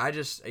 But I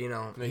just, I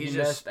mean, he's he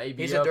just messed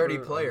AB he's a up dirty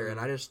or- player, I and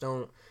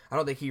mean- I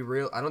don't think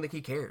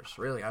he cares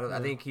really. I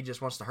think he just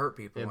wants to hurt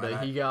people. Yeah, And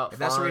but he got if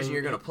that's the reason fined-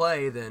 you're gonna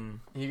play,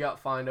 then He got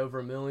fined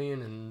over $1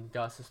 million and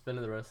got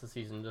suspended the rest of the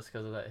season just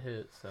because of that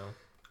hit. So,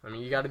 I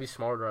mean, you got to be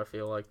smarter, I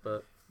feel like.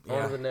 But on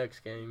Yeah. to the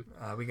next game.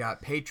 we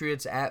got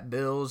Patriots at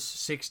Bills,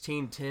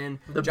 16-10.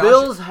 The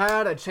Bills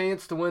had a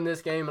chance to win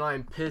this game, and I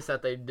am pissed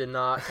that they did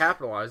not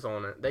capitalize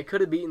on it. They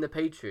could have beaten the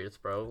Patriots,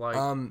 bro. Like,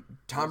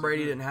 Tom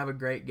Brady didn't have a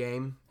great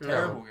game.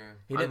 Terrible game.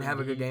 He didn't I mean, have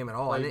a good he game at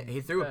all. played And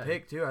he threw a bad.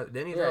 pick too.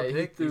 Didn't he yeah, throw a he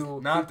pick?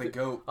 threw Not the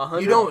GOAT.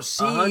 100 You don't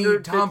see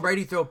 150 Tom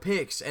Brady throw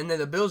picks, and then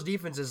the Bills'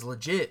 defense is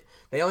legit.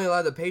 They only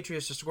allowed the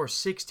Patriots to score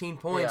 16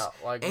 points.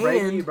 Yeah, like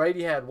and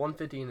Brady had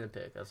 150 in the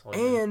pick. That's all. He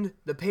did. and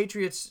the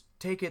Patriots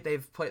take it. They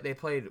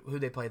played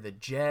the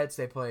Jets.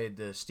 They played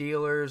the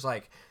Steelers.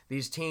 Like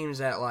these teams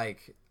that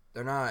like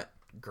they're not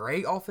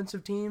great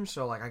offensive teams.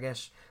 So like I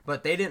guess,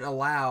 but they didn't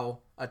allow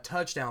a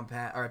touchdown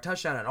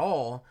at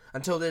all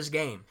until this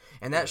game,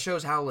 and that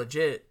shows how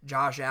legit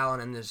Josh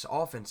Allen and this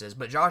offense is.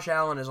 But Josh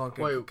Allen is on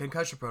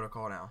concussion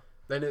protocol now.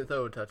 They didn't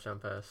throw a touchdown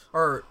pass.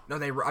 Or no,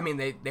 they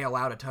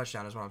allowed a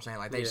touchdown is what I'm saying.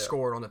 Like they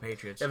scored on the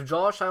Patriots. If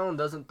Josh Allen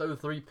doesn't throw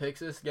 3 picks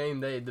this game,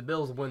 the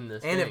Bills win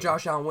this game. And if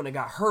Josh Allen wouldn't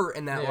have got hurt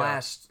in that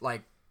last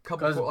like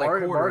couple because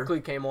quarter,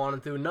 Barkley came on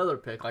and threw another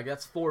pick, like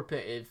that's 4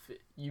 picks. If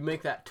you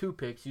make that 2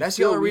 picks, that's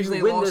the only reason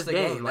they win lost this the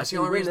game. That's the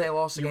only reason they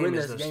lost the game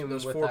is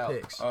those 4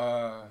 picks.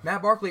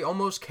 Matt Barkley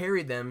almost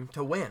carried them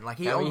to win. Like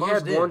he almost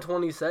had did.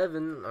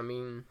 127. I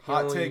mean,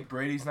 Hot take: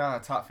 Brady's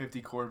not a top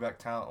 50 quarterback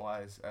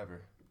talent-wise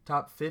ever.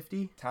 Top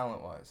 50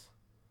 talent-wise,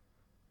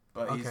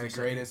 but he's the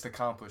greatest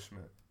accomplished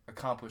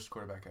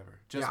quarterback ever.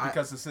 Just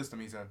because the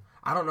system he's in.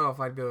 I don't know if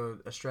I'd go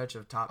a stretch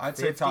of top. I'd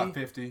 50. say top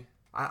 50.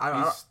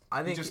 I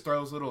think he just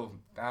throws little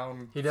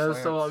down. He does.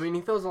 slants. So I mean,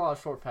 he throws a lot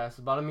of short passes,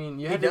 but I mean,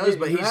 you have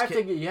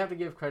to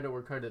give credit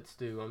where credit's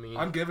due. I mean,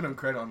 I'm giving him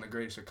credit on the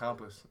greatest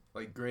accomplished,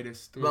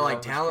 greatest. But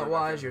like talent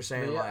wise, you're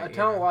saying like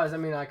talent wise. I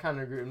mean, I kind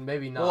of agree.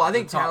 Maybe not. Well, I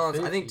think talent's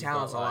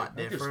talent's a lot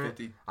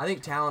different. I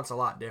think talent's a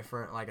lot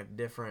different, like a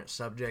different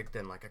subject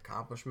than like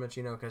accomplishments.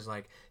 Because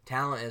like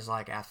talent is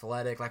like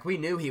athletic. Like we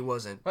knew he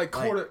wasn't like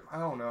I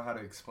don't know how to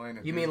explain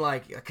it. You mean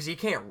like because he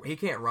can't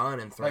run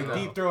and throw like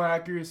deep throw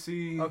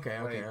accuracy. Okay.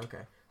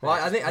 Well,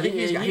 I think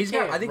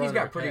he's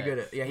got pretty good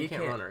at he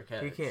can't run or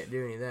catch. He can't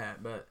do any of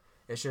that, but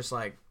it's just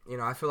like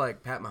I feel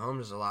like Pat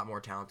Mahomes is a lot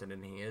more talented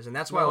than he is, and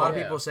that's why a lot of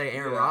people say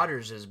Aaron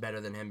Rodgers is better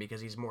than him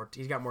because he's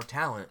got more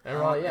talent.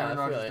 Aaron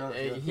Rodgers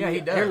he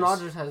does. Aaron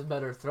Rodgers has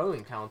better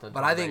throwing talent than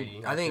But Tom I think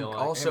Brady, I think like.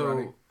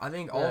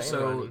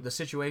 also the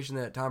situation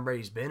that Tom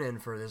Brady's been in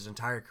for his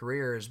entire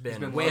career has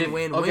been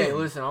win. Okay,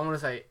 listen, I'm gonna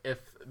say if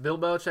Bill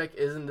Belichick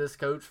isn't this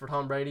coach for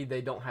Tom Brady,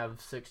 they don't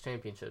have 6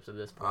 championships at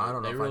this point. I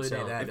don't know they if really I'd say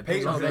don't. that. It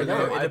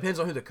depends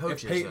on who the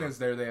coach is. If Peyton is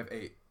there, they have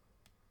 8.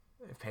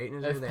 If Peyton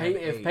is there, they have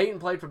 8. If Peyton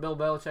played for Bill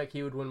Belichick,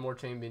 he would win more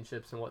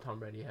championships than what Tom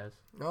Brady has.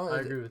 No,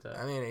 I agree with that.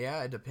 I mean,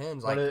 yeah, it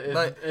depends. But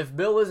if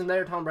Bill isn't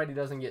there, Tom Brady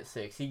doesn't get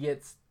 6. He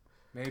gets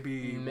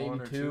maybe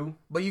 1 or 2.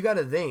 But you got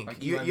to think.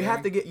 Like you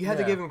have to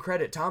give him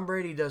credit. Tom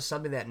Brady does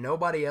something that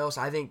nobody else.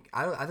 I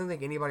don't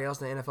think anybody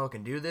else in the NFL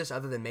can do this,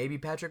 other than maybe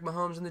Patrick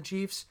Mahomes and the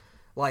Chiefs.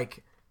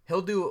 Like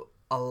he'll do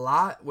a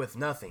lot with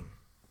nothing.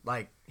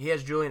 Like he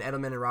has Julian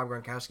Edelman and Rob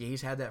Gronkowski.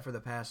 He's had that for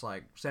the past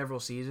like several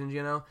seasons.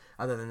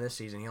 Other than this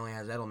season, he only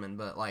has Edelman.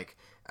 But like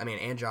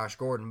and Josh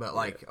Gordon. But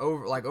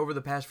over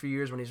the past few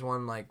years when he's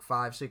won like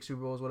 5, 6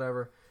 Super Bowls,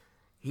 whatever.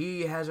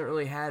 He hasn't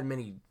really had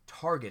many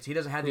targets. He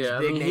doesn't have these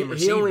big name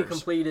receivers. He only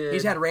completed.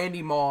 He's had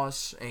Randy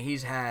Moss, and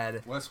he's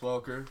had Wes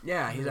Welker.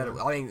 Yeah, he's had.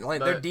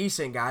 They're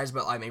decent guys,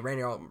 but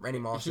Randy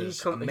Moss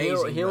is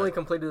amazing. He only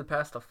completed the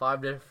pass to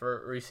 5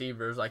 different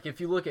receivers. Like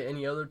if you look at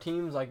any other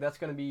teams, like that's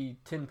going to be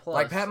 10 plus.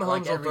 Like Pat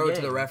Mahomes will throw it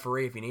to the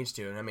referee if he needs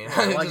to. I mean,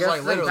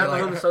 literally, Pat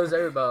Mahomes throws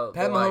everybody.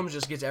 Pat Mahomes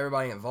just gets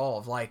everybody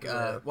involved. Like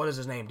what is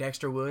his name?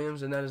 Dexter Williams,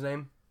 isn't that his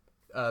name?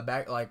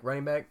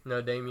 Running back.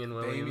 No, Damian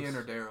Williams. Damian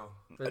or Daryl.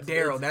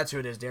 Daryl, that's who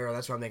it is. Daryl,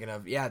 that's what I'm thinking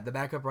of. Yeah, the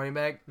backup running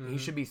back. Mm-hmm. He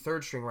should be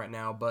 3rd string right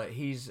now, but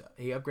he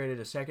upgraded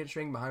to 2nd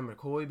string behind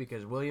McCoy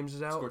because Williams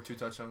is out. Scored 2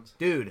 touchdowns.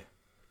 Dude,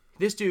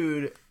 this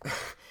dude,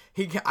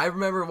 I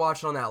remember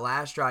watching on that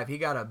last drive. He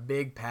got a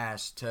big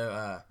pass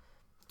to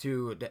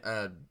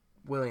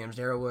Williams,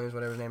 Daryl Williams,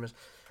 whatever his name is.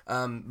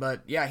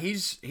 But yeah,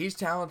 he's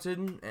talented,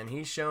 and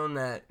he's shown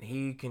that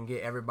he can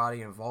get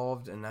everybody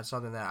involved, and that's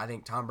something that I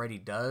think Tom Brady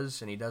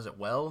does, and he does it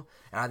well.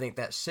 And I think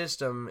that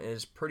system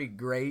is pretty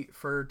great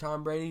for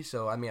Tom Brady.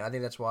 So I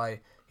think that's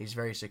why he's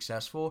very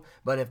successful.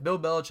 But if Bill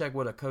Belichick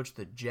would have coached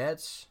the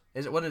Jets,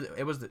 it was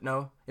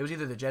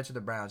either the Jets or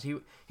the Browns.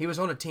 He was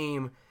on a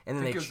team, and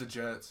then it was the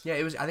Jets. Yeah,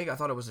 I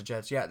thought it was the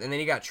Jets. Yeah, and then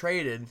he got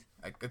traded.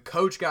 A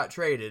coach got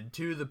traded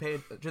to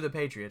the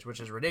Patriots,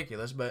 which is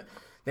ridiculous, but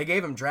they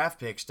gave him draft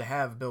picks to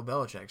have Bill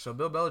Belichick. So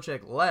Bill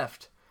Belichick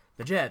left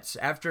the Jets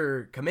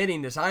after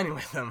committing to signing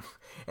with them,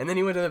 and then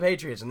he went to the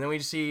Patriots. And then we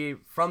see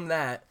from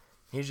that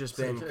He's just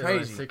been Like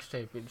crazy. 6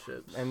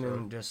 championships. And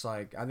then just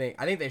like I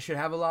think they should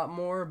have a lot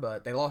more,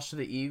 but they lost to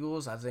the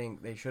Eagles. I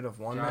think they should have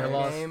won that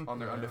Giants game. on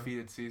their Yeah.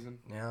 undefeated season.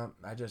 Yeah,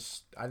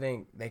 I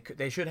think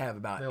they should have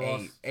about They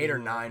eight, lost 8 or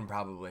to, 9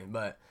 probably.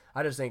 But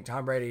I just think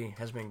Tom Brady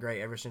has been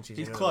great ever since He's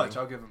entered the clutch. league.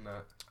 I'll give him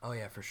that. Oh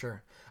yeah, for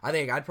sure. I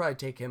think I'd probably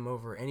take him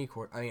over any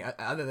court. I mean,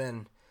 other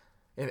than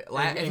if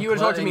And you would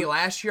have talked to me Cl-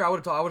 last year, I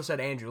would have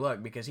said Andrew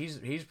Luck because he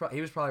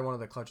was probably one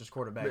of the clutchest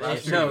quarterbacks. Last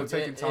last year, year. you were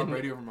taking Tom in-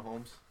 Brady over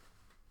Mahomes.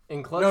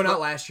 In clutch, No, not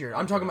last year.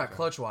 I'm talking about Okay.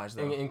 clutch wise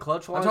though. In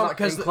clutch wise, talking-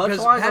 'cause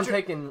I'm Patrick-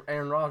 taking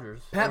Aaron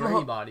Rodgers Pat over Mahomes-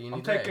 anybody. Any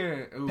I'm day.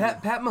 taking. Ooh.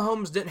 Pat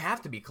Mahomes didn't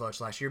have to be clutch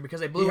last year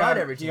because they blew he out had,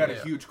 every he team. had a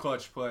Yeah. huge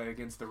clutch play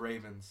against the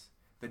Ravens.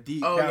 The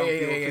deep Oh yeah, downfield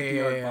yeah, yeah,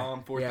 50-yard yeah.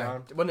 bomb, fourth yeah.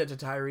 down. Wasn't it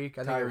to Tyreek?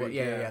 I think it was, Tyreek,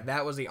 yeah, yeah.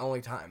 That was the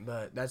only time,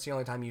 but that's the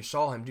only time you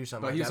saw him do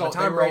something But like he's that. all, But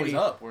they Tom were always Brady,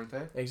 up, weren't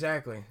they?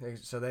 exactly.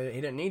 So he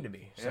didn't need to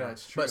be. So. Yeah,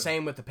 that's true. But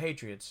same with the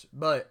Patriots.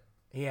 But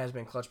he has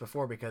been clutch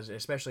before because,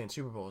 especially in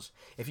Super Bowls,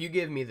 if you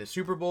give me the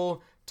Super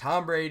Bowl,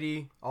 Tom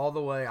Brady all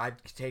the way,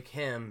 I'd take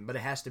him. But it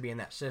has to be in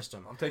that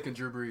system. I'm taking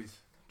Drew Brees.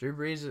 Drew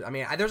Brees. I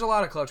mean, there's a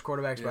lot of clutch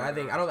quarterbacks, but Yeah. I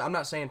think I'm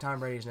not saying Tom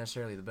Brady is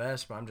necessarily the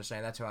best, but I'm just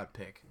saying that's who I'd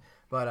pick.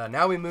 But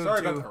now we move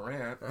Sorry to about the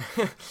rant.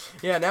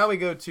 yeah. Now we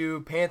go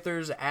to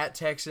Panthers at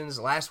Texans.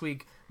 Last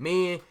week,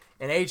 me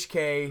and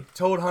HK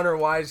told Hunter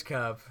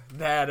Wisecup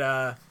that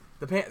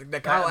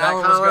that Kyle Allen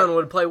was Allen gonna,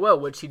 would play well,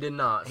 which he did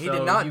not. he so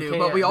did not you do.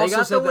 can't- But we they also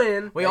got said the that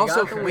win. we They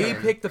also got the we win.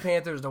 picked the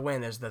Panthers to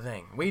win is the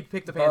thing. We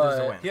picked the Panthers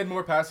to But- win. He had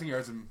more passing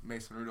yards than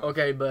Mason Rudolph.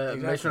 Okay, but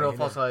Exactly, Mason Rudolph he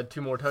did. also had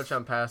 2 more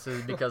touchdown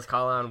passes because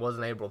Kyle Allen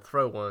wasn't able to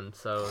throw one.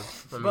 So,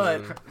 I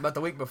mean, But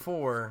the week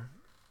before,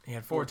 he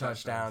had 4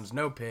 touchdowns,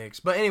 no picks.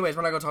 But anyways,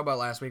 we're not going to talk about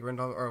last week. We're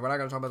not going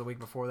to talk about the week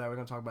before that. We're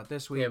going to talk about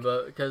this week. yeah,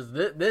 but because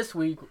this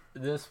week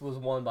this was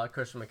won by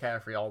Christian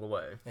McCaffrey all the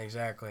way.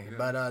 Exactly. Yeah.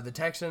 But the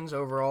Texans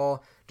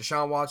overall,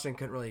 Deshaun Watson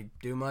couldn't really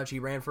do much. He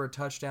ran for a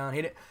touchdown.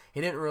 He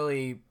didn't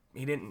really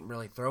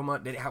throw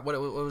much. What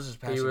was his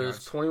passing He was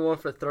yards? 21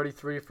 for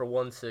 33 for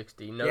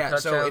 160. No Yeah,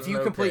 touchdowns, so if you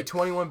no complete picks.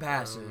 21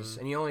 passes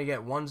and you only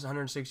get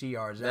 160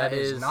 yards, that That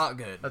is is- not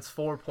good. That's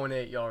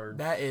 4.8 yards.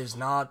 That is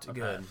not a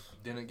good. pass.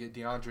 Didn't get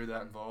DeAndre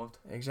that involved.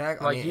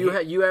 Exactly. Like I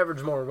mean, you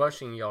average more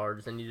rushing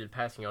yards than you did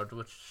passing yards,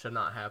 which should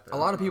not happen. a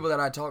lot of people that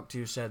I talked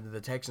to said that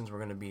the Texans were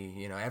going to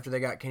be, after they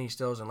got Kenny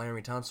Stills and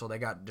Larry Tunsil, they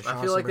got Deshaun.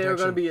 I feel like they were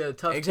going to be a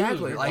tough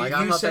Exactly. team. Like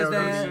I you thought they said were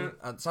gonna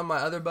that. be- Some of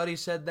my other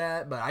buddies said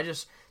that, but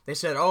they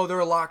said, oh, they're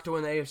a lock to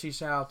win the AFC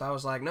South. I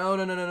was like, no,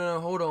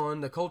 hold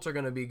on. The Colts are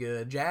going to be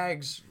good.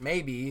 Jags,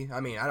 maybe. I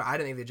mean, I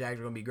didn't think the Jags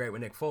were going to be great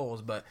with Nick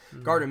Foles, but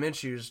Gardner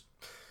Minshew's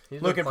He's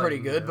been looking pretty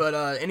playing, good. yeah.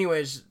 But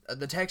anyways,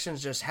 the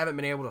Texans just haven't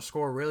been able to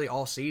score really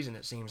all season,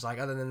 it seems like,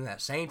 other than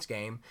that Saints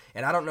game.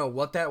 And I don't know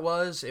what that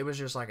was. It was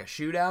just like a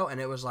shootout,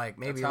 and it was like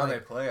maybe That's how like,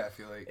 they play, I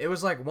feel like. it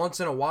was like once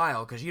in a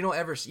while because you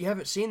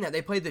haven't seen that.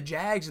 They played the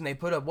Jags and they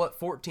put up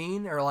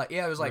 14 or like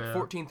it was like Yeah.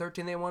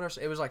 14-13 they won, or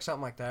it was like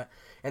something like that.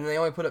 And they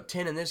only put up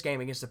 10 in this game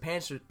against the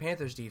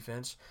Panthers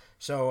defense.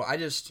 So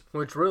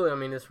Which really, I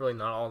mean, it's really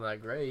not all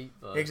that great.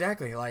 But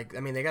exactly, like, I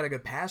mean, they got a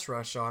good pass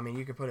rush, so I mean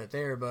you could put it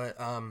there. But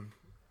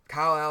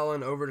Kyle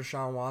Allen over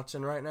Deshaun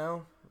Watson right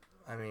now.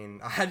 I mean,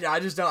 I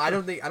just don't. I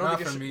don't think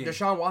Not for me.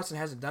 Deshaun Watson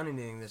hasn't done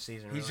anything this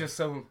season. He's really. just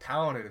so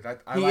talented.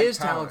 I he like is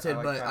talent. talented, I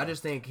like but I talent.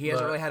 just think he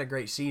hasn't But- really had a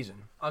great season.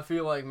 I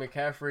feel like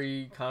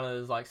McCaffrey kind of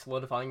is like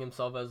solidifying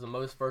himself as the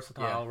most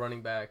versatile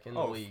running back in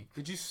the league.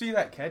 Did you see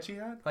that catch he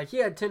had? Like he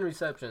had 10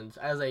 receptions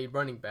as a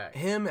running back.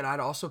 Him, and I'd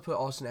also put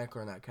Austin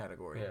Eckler in that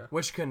category, Yeah.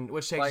 which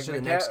takes Like us to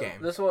the next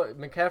game. This what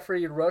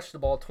McCaffrey rushed the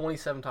ball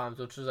 27 times,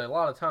 which is a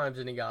lot of times,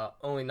 and he got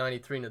only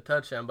 93 in a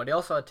touchdown. But he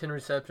also had 10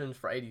 receptions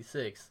for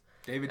 86.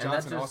 David And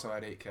that's Johnson just- also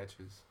had 8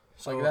 catches.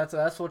 So Like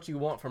that's what you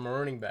want from a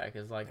running back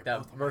is like that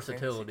both on my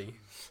versatility.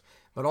 fantasy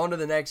But on to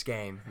the next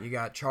game. You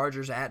got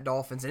Chargers at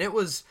Dolphins, and it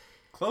was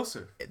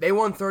Closer. they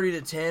won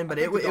 30-10, but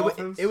I think the it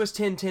Dolphins- was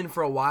 10-10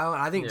 for a while.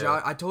 And I think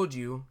Yeah. I told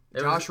you It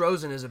Josh was-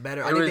 Rosen is a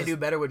better. I it think they was- do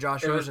better with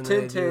Josh It was Rosen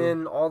than they do.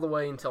 10-10 all the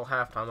way until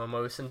halftime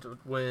almost,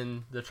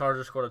 when the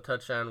Chargers scored a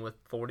touchdown with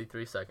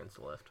 43 seconds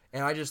left.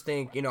 And I just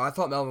think, I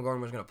thought Melvin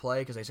Gordon was going to play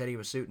because they said he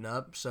was suiting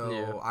up. So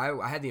Yeah.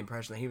 I had the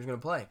impression that he was going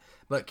to play.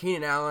 But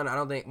Keenan Allen, I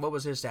don't think, what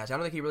was his stats? I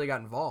don't think he really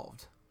got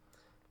involved.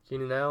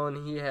 Keenan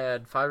Allen, he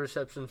had 5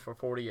 receptions for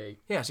 48.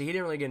 Yeah, so he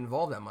didn't really get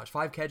involved that much.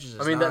 5 catches is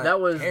I mean not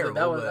terrible,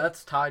 but-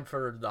 that's tied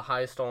for the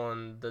highest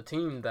on the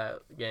team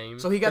that game.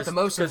 So he got the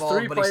most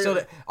involved, but he still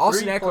did.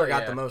 Austin Eckler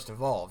got the most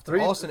involved.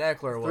 Austin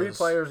Eckler was 3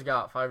 players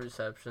got 5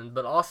 receptions,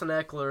 but Austin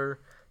Eckler,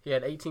 he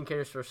had 18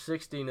 carries for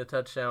 60 and a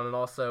touchdown, and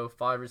also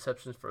 5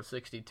 receptions for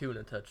 62 and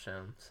a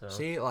touchdown. So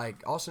See,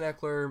 like Austin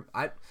Eckler,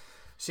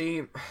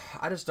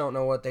 I just don't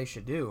know what they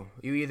should do.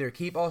 You either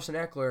keep Austin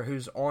Eckler,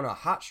 who's on a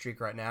hot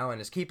streak right now and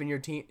is keeping your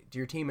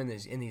team in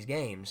these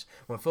games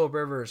when Philip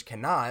Rivers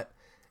cannot,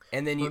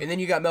 and then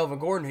you got Melvin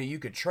Gordon, who you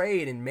could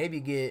trade and maybe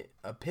get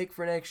a pick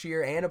for next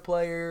year and a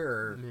player.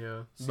 Or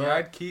yeah, See,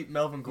 I'd keep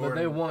Melvin but Gordon.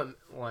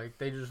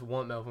 they just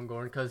want Melvin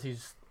Gordon because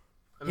he's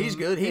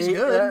good. He's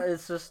good.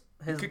 It's just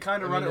his. You could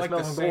kind of I run mean, it it's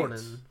like the Melvin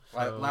Saints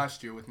Gordon, so-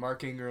 last year with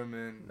Mark Ingram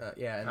and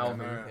yeah, and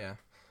Alvin. yeah.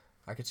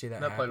 I could see that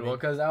That played happening. well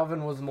because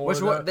Alvin was more.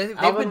 They've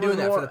been doing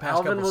that for the past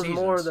Alvin couple was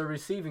more seasons. the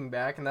receiving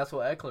back, and that's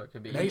what Eckler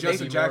could be. And He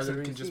Justin could be more Jackson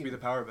the can just be the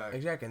receiver. power back.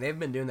 Exactly, and they've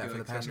been doing that for the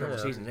like past 10 couple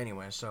years. seasons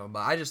anyway. So, but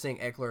I just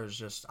think Eckler is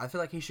just. I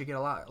feel like he should get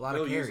a lot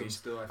They'll of use him carries.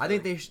 still, I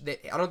think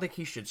I don't think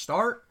he should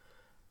start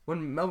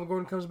when Melvin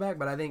Gordon comes back,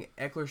 but I think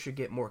Eckler should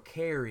get more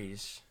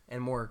carries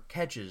and more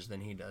catches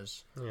than he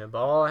does. Yeah, but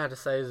all I have to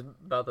say is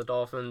about the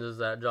Dolphins is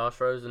that Josh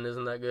Rosen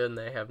isn't that good, and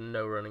they have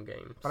no running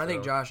game. But I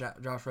think Josh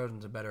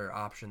Rosen's a better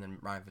option than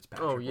Ryan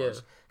Fitzpatrick. Oh, yeah.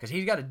 Because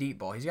he's got a deep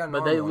ball. He's got an But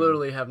arm they on him.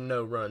 literally have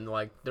no run.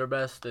 Like their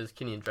best is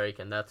Kenyon Drake,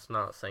 and that's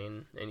not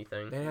saying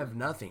anything. They have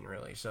nothing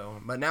really.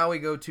 So, but now we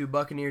go to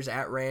Buccaneers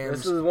at Rams.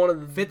 This is one of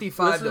the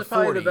 55 this to is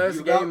probably 40. the best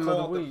You got game of the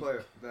called week. play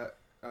that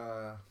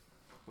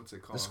what's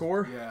it called? The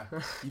score? Yeah.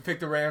 You picked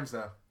the Rams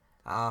though.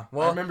 I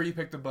Well, remember you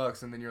picked the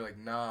Bucks, and then you're like,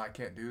 nah, I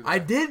can't do that. I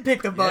did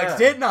pick the Bucks, Yeah.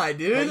 didn't I,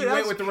 dude? But you That's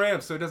went with the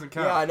Rams, so it doesn't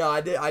count. Yeah, I know,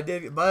 I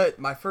did. But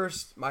my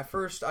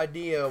first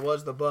idea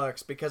was the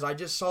Bucks because I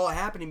just saw it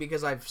happening.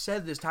 Because I've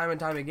said this time and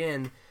time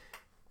again.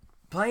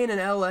 Playing in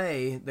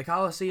LA, the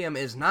Coliseum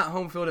is not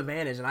home field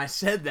advantage, and I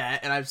said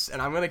that,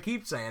 and I'm gonna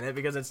keep saying it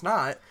because it's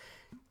not.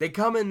 They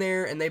come in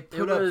there and they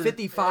put up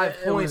 55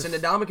 points, and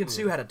Ndamukong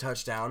Suh had a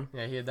touchdown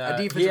Yeah, he had that.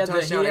 defensive he had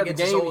touchdown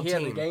against his old He had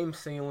team. the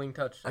game-sealing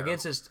touchdown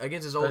against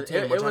his old It- team,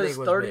 It, which I was think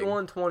was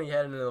 31-20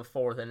 heading into the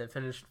fourth, and it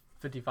finished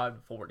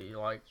 55-40.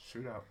 Like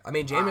Shootout. big. I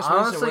mean, Jameis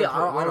honestly, Winston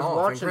I went was off, and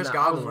watching Chris that. I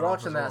Godwin was went off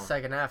watching as that well.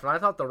 second half, and I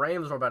thought the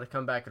Rams were about to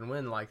come back and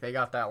win. Like they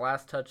got that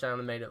last touchdown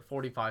and made it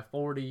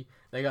 45-40.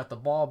 They got the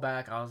ball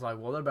back. I was like,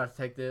 well, they're about to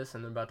take this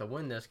and they're about to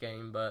win this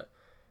game. But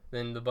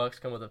then the Bucks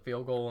come with a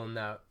field goal and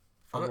that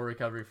fumble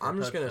recovery for. I'm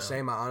just gonna touchdown.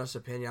 say my honest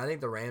opinion. I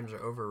think the Rams are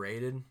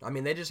overrated. I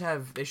mean, they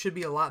should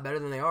be a lot better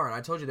than they are. And I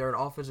told you they're an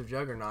offensive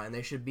juggernaut, and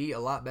they should be a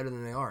lot better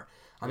than they are.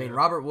 I mean,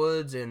 Robert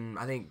Woods and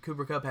I think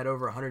Cooper Kupp had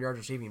over 100 yards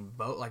receiving,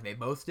 like they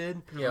both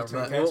did. Yeah,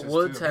 But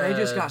Woods too. had. They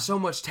just got so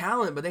much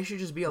talent, but they should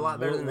just be a lot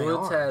better than they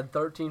Woods are. had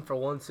 13 for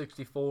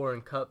 164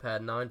 and Cup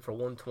had 9 for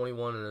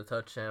 121 and a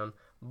touchdown.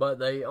 But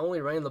they only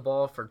ran the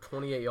ball for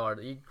 28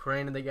 yards.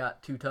 Granted, they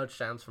got 2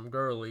 touchdowns from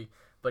Gurley,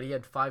 but he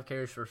had 5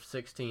 carries for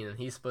 16, and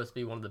he's supposed to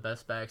be one of the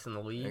best backs in the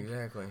league.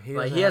 Exactly. He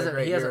hasn't had a hasn't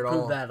great year at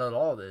proved all. that at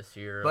all this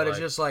year. But it's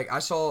Like, just like I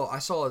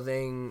saw a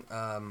thing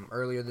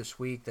earlier this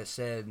week that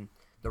said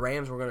the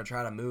Rams were going to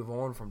try to move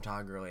on from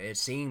Todd Gurley. It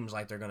seems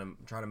like they're going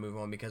to try to move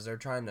on because they're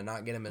trying to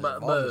not get him as but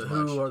involved as much.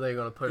 who are they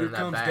going to put Here in that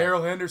comes back?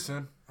 Daryl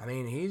Henderson. I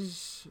mean,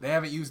 They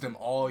haven't used him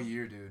all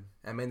year, dude.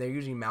 they're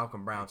using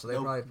Malcolm Brown, so they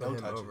probably put him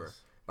touches. over.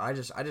 But I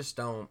just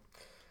don't.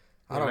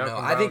 I Yeah, don't know.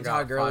 Malcolm I think Brown Todd got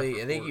 5 Gurley.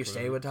 for I think you 14,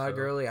 stay with Todd so-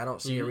 Gurley. I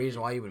don't see a reason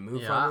why you would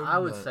move Yeah, from him. I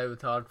would but- say with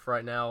Todd for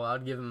right now,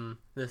 I'd give him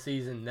the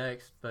season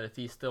next. But if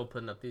he's still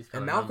putting up these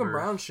kind And of Malcolm numbers,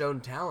 Brown's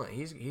shown talent.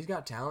 He's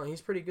got talent.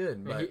 He's pretty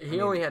good. But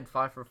he only had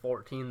 5 for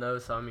 14 though,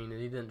 so I mean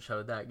he didn't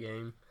show that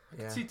game.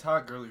 yeah. See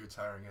Todd Gurley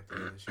retiring at the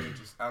end of this year,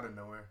 just out of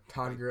nowhere.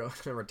 Todd Gurley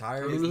I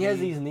retired. mean he has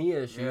these knee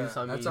issues. Yeah,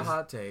 I mean, That's a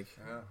hot take.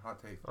 Yeah,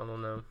 hot take. I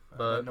don't know, But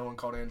but no one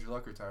called Andrew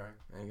Luck retiring.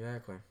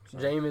 Exactly. So-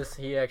 Jameis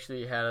he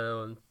actually had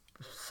a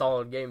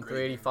solid game, Great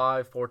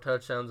 385, 4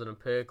 touchdowns and a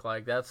pick.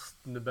 Like that's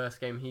the best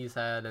game he's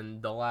had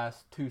in the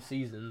last 2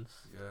 seasons.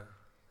 Yeah.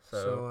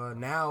 So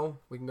now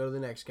we can go to the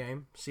next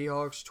game.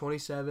 Seahawks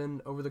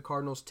 27 over the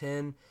Cardinals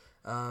 10.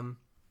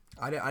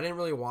 I didn't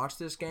really watch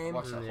this game.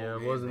 Watch that Yeah, whole it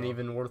game, wasn't bro.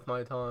 even worth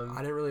my time.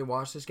 I didn't really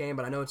watch this game,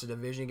 but I know it's a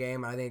division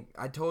game. I think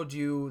I told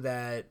you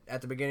that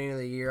at the beginning of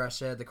the year I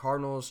said the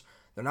Cardinals,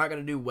 they're not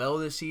going to do well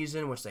this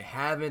season, which they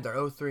haven't. They're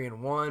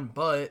 0-3-1,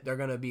 but they're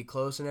going to be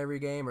close in every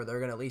game, or they're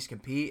going to at least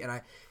compete. And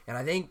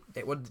I think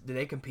did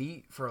they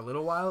compete for a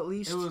little while at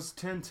least? It was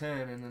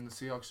 10-10, and then the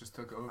Seahawks just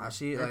took over. I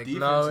see, Their like- defense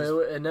No,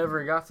 is- it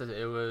never got to.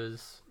 It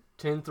was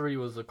 10-3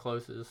 was the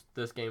closest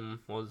this game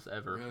was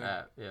ever Really?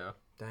 at. Yeah.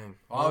 Dang.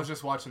 I was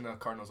just watching the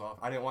Cardinals off.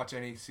 I didn't watch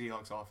any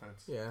Seahawks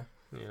offense. Yeah.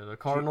 Yeah, the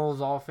Cardinals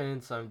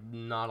offense,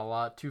 not a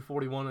lot.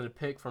 241 and a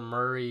pick from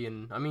Murray,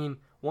 and I mean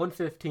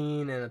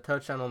 115 and a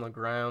touchdown on the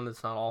ground.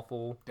 It's not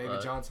awful. David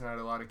but- Johnson had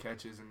a lot of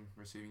catches and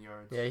receiving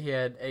yards. Yeah, he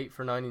had 8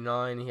 for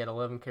 99. He had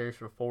 11 carries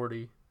for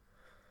 40.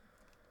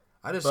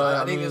 I But,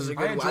 I I think this is a mean,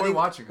 good. I enjoy think,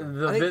 watching them.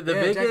 The, I think- the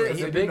yeah, biggest, exactly.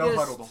 He the did no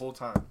huddle biggest, the whole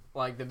time.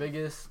 like the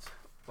biggest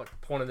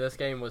point of this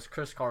game was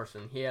Chris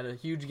Carson. He had a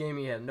huge game.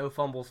 He had no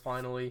fumbles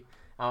finally.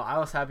 I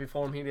was happy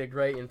for him. He did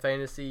great in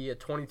fantasy at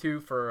 22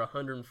 for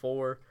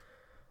 104.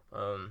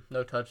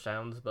 No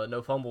touchdowns, but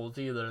no fumbles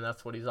either, and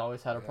that's what he's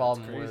always had a Yeah,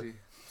 problem it's crazy. with.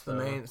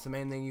 It's the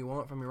main thing you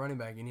want from your running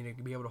back. You need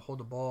to be able to hold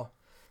the ball.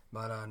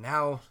 But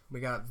now we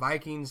got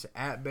Vikings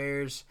at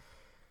Bears.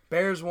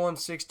 Bears won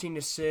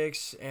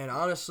 16-6, and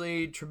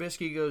honestly,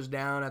 Trubisky goes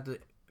down at the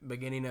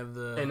beginning of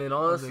the. And then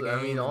of the honestly, I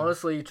mean, game.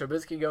 honestly,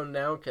 Trubisky going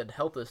down could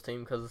help this team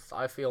because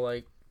I feel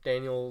like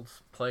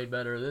Daniels played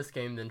better this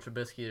game than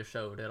Trubisky has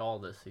showed at all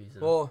this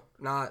season. Well,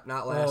 not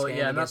last Well, game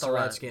yeah, not against the the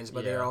last- Redskins,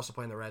 but yeah. they're also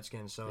playing the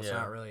Redskins, so it's Yeah.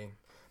 not really.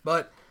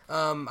 But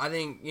I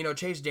think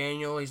Chase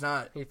Daniel, he's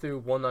not. he threw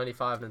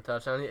 195 and a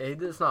touchdown.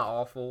 It's not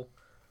awful.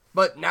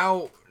 But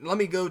now let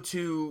me go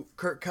to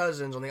Kirk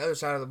Cousins on the other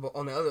side of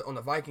on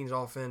the Vikings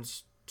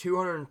offense.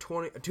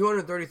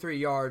 233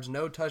 yards,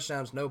 no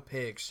touchdowns, no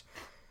picks.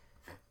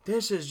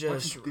 This is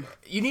just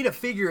you need to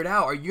figure it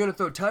out. Are you going to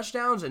throw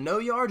touchdowns and no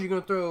yards? Are you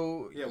going to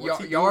throw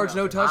what's he yards,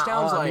 doing no out there?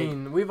 touchdowns? I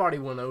mean, we've already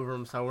went over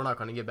them, so we're not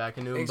going to get back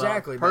into them.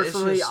 Exactly, But but it's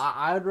personally, just-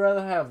 I'd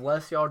rather have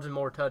less yards and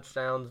more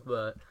touchdowns.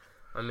 But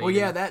I mean, well,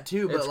 yeah, that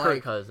too. But it's like,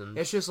 Kirk Cousins.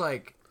 it's just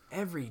like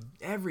every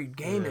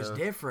game is Yeah.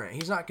 different.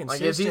 He's not Like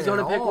consistent. if he's going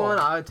to at pick all. one,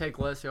 I'd take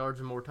less yards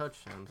and more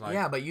touchdowns. Like,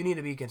 Yeah, but you need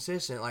to be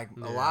consistent. Like a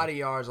Yeah. lot of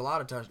yards, a lot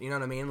of touchdowns. You know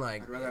what I mean?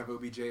 Like I'd rather have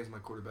OBJ as my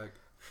quarterback.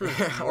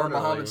 or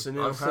Mohamed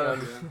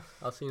Sanu.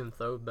 I've seen him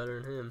throw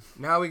better than him.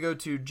 Now we go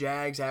to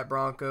Jags at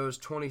Broncos,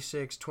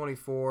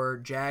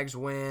 26-24. Jags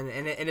win,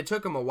 and it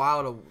took them a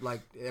while to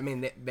like. I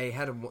mean, they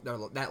had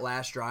that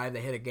last drive.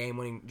 They hit a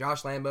game-winning.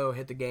 Josh Lambo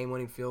hit the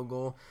game-winning field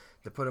goal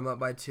to put them up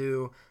by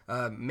 2.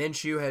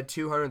 Minshew had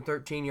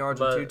 213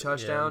 yards and 2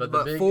 touchdowns,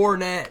 but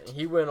Fournette.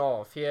 He went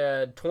off. He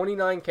had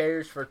 29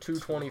 carries for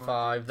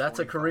 225. That's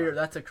a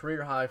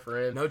career high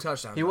for him. No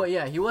touchdowns. He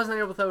wasn't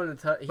able to throw in a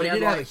touchdown. But he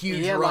did have a huge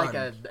He had run. like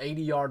an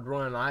 80-yard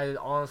run. I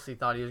honestly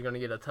thought he was going to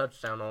get a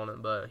touchdown on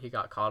it, but he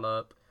got caught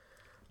up.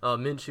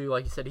 Minshew,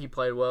 like you said, he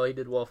played well. He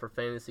did well for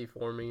fantasy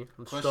for me.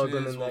 I'm Question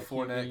struggling is, in will that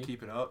Fournette QB.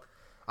 keep it up?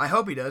 I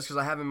hope he does because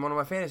I have him on one of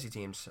my fantasy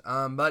teams.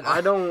 But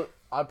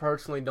I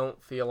personally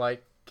don't feel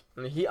like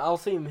I'll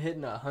see him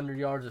hitting 100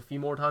 yards a few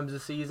more times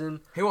this season.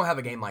 he won't have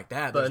a game like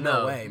that. But There's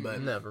no way. But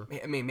never.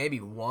 I mean,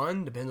 maybe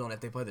one depends on if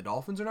they play the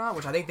Dolphins or not,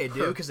 which I think they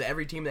do because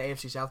every team in the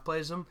AFC South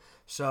plays them.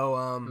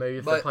 So Maybe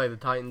if they play the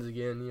Titans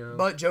again, you know.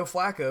 But Joe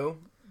Flacco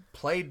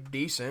played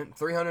decent,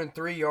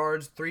 303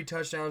 yards, 3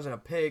 touchdowns, and a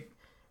pick.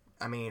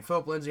 I mean,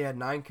 Philip Lindsay had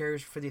 9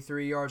 carries for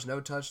 53 yards, no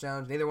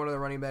touchdowns. Neither one of the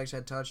running backs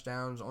had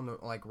touchdowns on the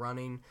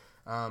running.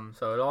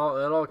 So it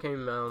all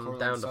came down to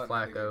Sutton had a good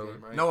Flacco.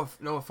 game,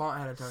 right? Noah Font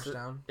had a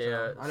touchdown.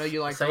 Yeah, I know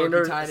you like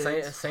Sanders. the rookie tight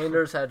ends.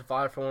 Sanders had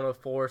 5 for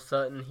 104.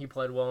 Sutton, he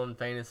played well in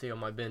fantasy on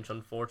my bench.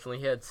 Unfortunately,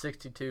 he had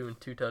 62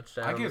 and 2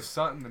 touchdowns. I give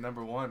Sutton the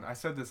number 1. I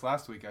said this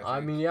last week. I think. I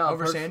mean, yeah,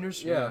 Over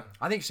Sanders? Yeah.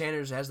 I think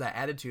Sanders has that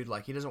attitude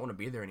like he doesn't want to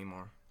be there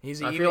anymore. I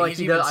feel like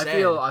he even does. said-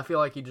 I feel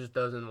like he just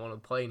doesn't want to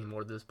play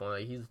anymore at this point.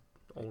 Like, he's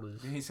old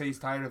as. Didn't he say he's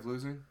tired of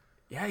losing?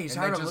 Yeah, he's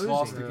And tired they of just losing.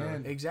 lost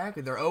again.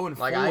 Exactly, they're 0-4.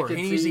 Like, I could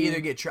He needs to see- either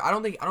get. I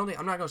don't think. I'm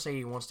not gonna say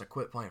he wants to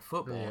quit playing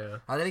football. Yeah.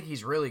 I think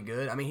he's really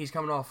good. I mean, he's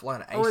coming off like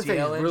an I wouldn't say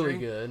he's ACL injury. really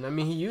good. I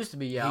mean, he used to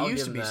be. Yeah, He I'll used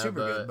give to him be that, super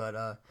good,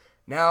 but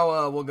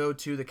now we'll go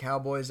to the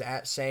Cowboys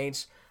at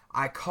Saints.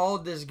 I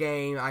called this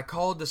game. I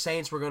called the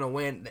Saints were going to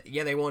win.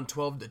 Yeah, they won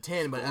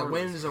 12-10, but a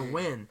win is a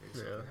win.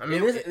 Yeah. I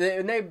mean,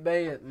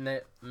 they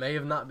may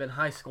have not been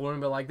high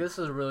scoring, but like this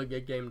is a really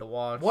good game to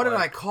watch. What did I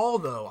like, call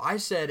though? I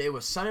said it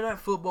was Sunday Night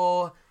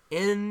Football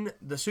in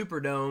the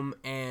Superdome,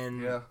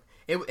 and Yeah.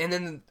 and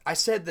then I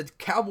said the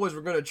Cowboys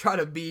were going to try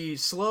to be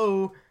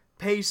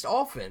slow-paced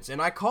offense,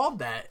 and I called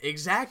that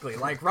exactly,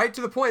 like right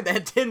to the point. They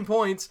had 10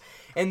 points,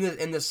 and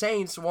the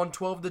Saints won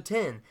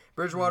 12-10.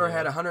 Bridgewater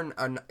had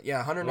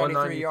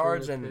 193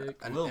 yards and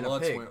Will and a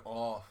Lutz pick. went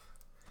off.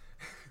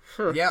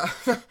 Yeah,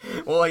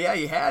 well, yeah,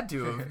 you had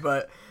to have,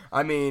 but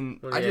I mean,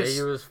 Well, I yeah, just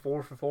he was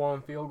 4 for 4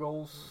 on field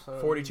goals.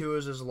 42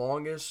 is his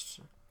longest.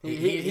 He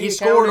He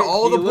scored accounted-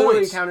 all the he literally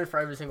points. accounted for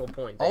every single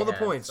point. All they the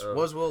had, points so.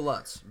 was Will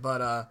Lutz,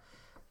 but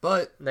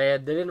They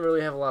didn't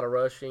really have a lot of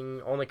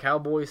rushing. On the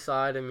Cowboys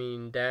side, I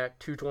mean, Dak,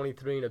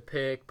 223 and a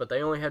pick, but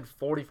they only had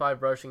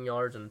 45 rushing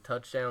yards and a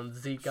touchdown.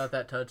 Zeke got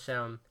that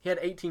touchdown. He had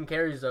 18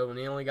 carries, though, and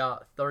he only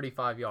got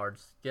 35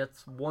 yards.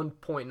 Gets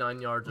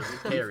 1.9 yards of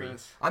carry.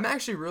 I'm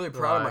actually really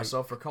proud of Like-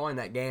 myself for calling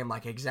that game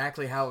like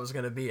exactly how it was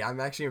going to be.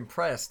 I'm actually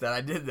impressed that I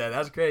did that.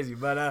 That's crazy.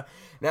 But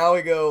now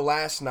we go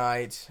last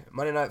night,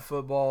 Monday Night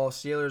Football.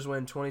 Steelers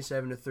win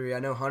 27-3. I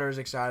know Hunter's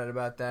excited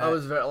about that. I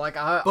was very, like,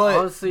 I But-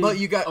 honestly. but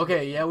you got-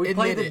 Okay, yeah, we admit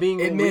played the it,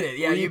 Bengals. admit it,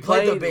 yeah, we you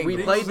played the We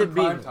Bengals. played the In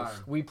prime Bengals.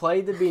 time. We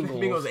played the Bengals.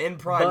 Bengals in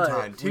prime but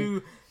time.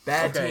 Two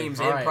bad teams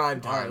in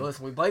prime time. All right,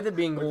 listen, we played the What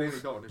they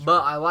Bengals, don't, it's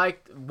but right. I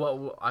liked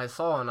what I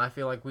saw, and I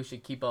feel like we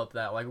should keep up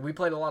that. Like, we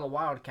played a lot of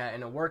Wildcat,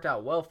 and it worked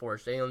out well for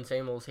us. Jalen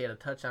Samuels, he had a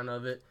touchdown out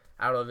of it.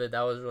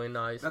 That was really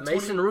nice. That's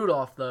Mason 20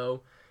 Rudolph,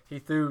 though, he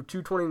threw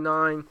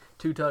 229,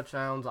 2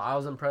 touchdowns. I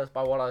was impressed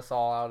by what I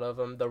saw out of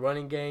him. The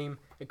running game,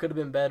 it could have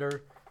been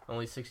better.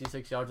 Only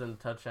 66 yards and a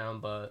touchdown,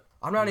 but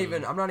I'm not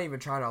even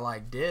trying to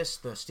like diss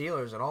the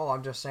Steelers at all.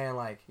 I'm just saying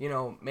like,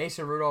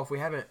 Mason Rudolph,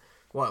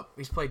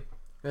 he's played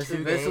this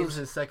two was games.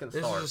 his second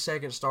This start. is his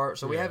second start,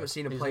 so we Yeah. haven't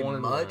seen him He's play 1-1.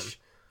 much.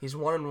 He's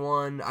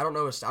 1-1. I don't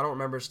know. I don't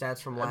remember his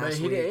stats from But last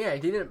he week. didn't. Yeah, he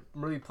didn't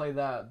really play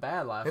that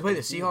bad last. They played the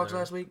week Seahawks either.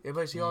 last week. They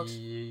played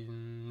Seahawks.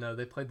 No,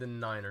 they played the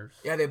Niners.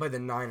 Yeah, they played the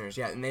Niners.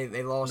 Yeah, and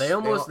they lost.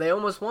 They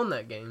almost won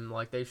that game,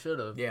 like they should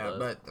have. Yeah,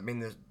 but I mean,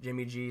 the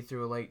Jimmy G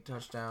threw a late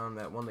touchdown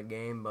that won the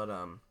game. But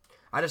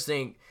I just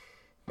think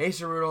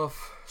Mason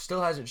Rudolph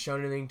still hasn't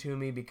shown anything to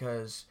me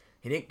because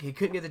he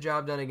couldn't get the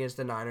job done against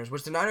the Niners,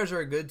 which the Niners are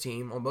a good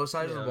team on both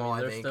sides of the ball.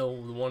 they're I think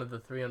still one of the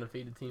 3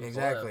 undefeated teams.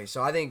 exactly. left.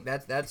 So I think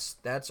that's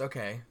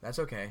okay. That's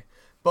okay.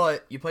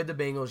 But you played the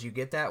Bengals, you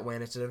get that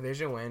win. It's a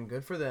division win.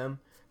 Good for them.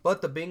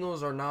 But the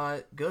Bengals are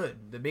not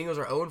good. The Bengals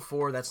are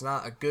 0-4. That's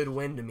not a good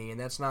win to me, and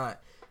that's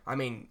not. I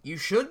mean, you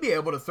should be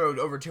able to throw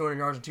over 200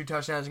 yards and 2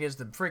 touchdowns against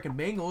the freaking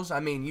Bengals. I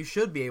mean, you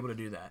should be able to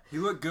do that. He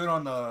looked good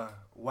on the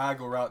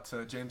waggle route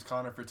to James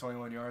Conner for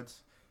 21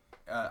 yards.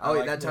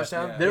 That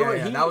touchdown?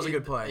 Yeah. That was a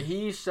good play.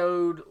 He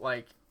showed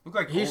Looked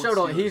like he old showed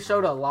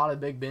Steelers, a lot of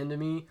Big Ben to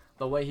me.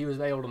 The way he was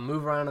able to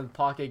move around in the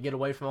pocket, get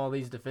away from all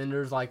these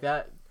defenders like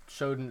that,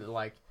 showed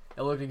like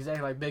it looked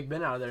exactly like Big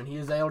Ben out there, and he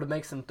was able to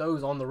make some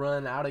throws on the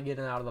run,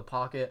 getting out of the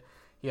pocket.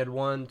 He had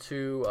one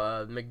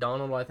to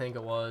McDonald, I think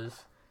it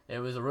was. It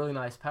was a really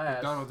nice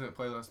pass. McDonald didn't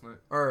play last night.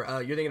 Or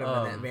you're thinking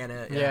of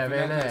Vanette. Yeah, Vanette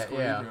didn't Vanette. score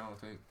Yeah. either, I don't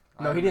think.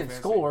 No, he didn't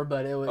score,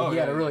 but he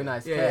had a really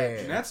nice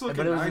catch. Yeah. That's looking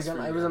But it was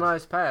nice. it was a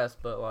nice pass,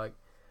 but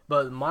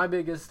my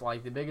biggest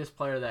the biggest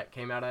player that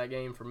came out of that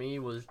game for me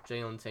was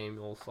Jalen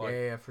Samuels.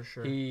 Yeah, for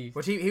sure. He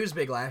was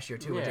big last year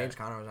too when Yeah. James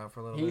Conner was out for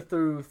a little He bit.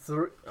 threw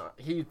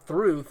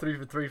 3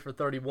 for 3 for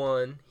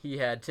 31. He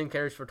had 10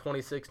 carries for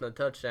 26 and a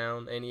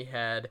touchdown, and he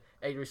had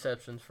 8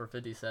 receptions for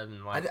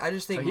 57. I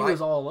just think so he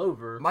was all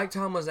over. Mike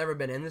Tomlin's never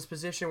been in this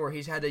position where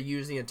he's had to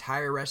use the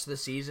entire rest of the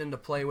season to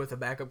play with a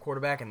backup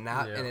quarterback and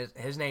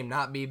his name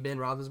not be Ben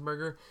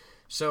Roethlisberger.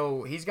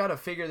 So he's got to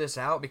figure this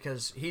out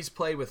because he's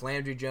played with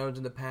Landry Jones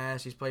in the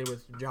past. He's played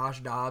with Josh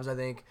Dobbs, I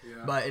think.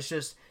 Yeah. But it's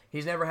just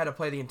he's never had to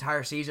play the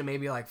entire season,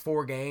 maybe like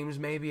 4 games,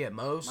 maybe at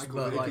most.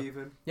 Michael Vick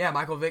even. Yeah,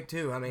 Michael Vick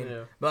too. I mean,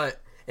 but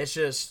it's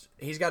just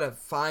he's got to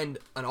find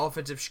an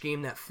offensive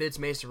scheme that fits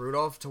Mason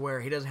Rudolph to where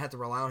he doesn't have to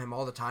rely on him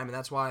all the time, and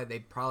that's why they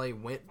probably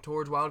went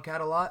towards Wildcat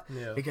a lot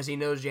because he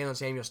knows Jalen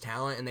Samuels'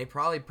 talent, and they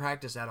probably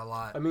practice that a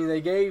lot. I mean, they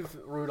gave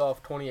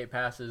Rudolph 28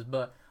 passes,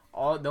 but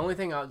the only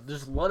thing,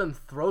 just let him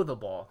throw the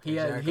ball. He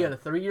had a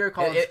 3-year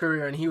college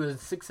career, and he was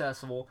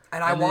successful.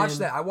 And I watched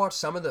that. I watched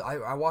some of the.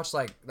 I watched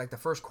like the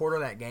first quarter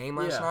of that game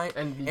last night,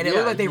 and it yeah,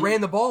 looked like they ran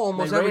the ball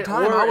almost every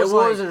time. Or I was it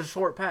like, wasn't a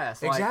short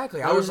pass.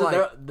 Exactly. Like, I was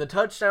like the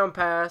touchdown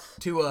pass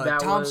to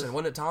Thompson.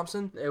 Wasn't it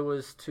Thompson? It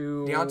was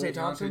to Deontay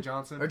Thompson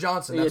or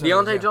Johnson. Yeah, that's what it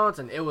Deontay was,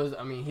 Johnson. It was.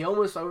 I mean, he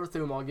almost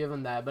overthrew him. I'll give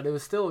him that, but it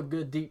was still a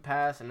good deep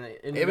pass, and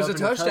it was a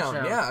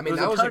touchdown. Yeah, I mean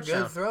that was a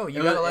good throw.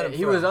 You gotta let him.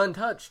 He was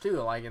untouched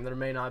too. And there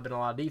may not have been a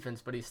lot of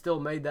defense, but he still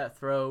made that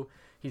throw.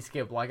 He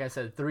skipped, like I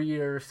said, 3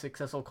 years,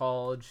 successful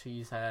college.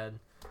 He's had,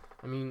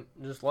 I mean,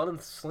 just let him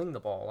sling the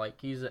ball.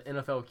 He's an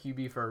NFL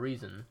QB for a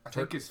reason. I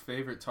think his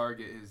favorite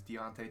target is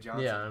Deontay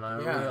Johnson. Yeah, and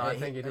I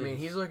think it is. I mean,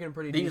 he's looking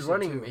pretty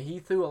decent too. He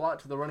threw a lot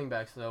to the running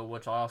backs, though,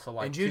 which I also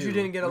like, and Juju too.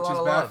 didn't get a lot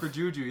of bad love. for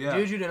Juju, yeah.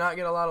 Juju did not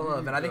get a lot of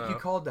love, and I think you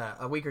called that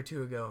a week or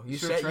 2 ago. You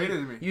should have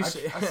traded me. I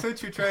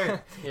sent you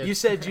trade. You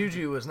said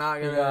Juju was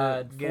not going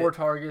to get 4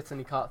 targets,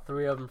 and he caught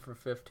 3 of them for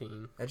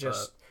 15.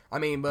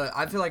 But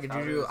I feel like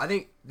Juju, I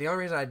think the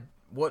only reason I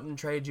wouldn't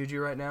trade Juju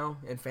right now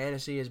in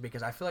fantasy is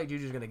because I feel like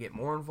Juju's going to get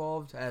more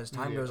involved as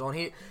time goes on.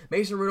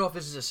 Mason Rudolph,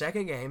 this is his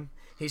second game.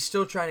 He's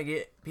still trying to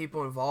get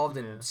people involved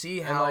and see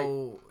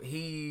how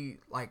he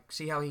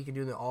can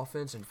do the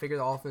offense and figure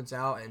the offense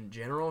out in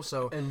general.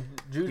 So and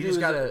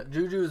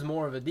Juju is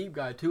more of a deep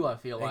guy too. I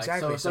feel like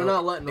exactly. So if they're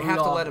not letting Rudolph,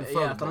 have to let him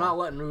throw if they're not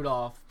letting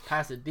Rudolph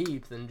pass it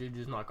deep, then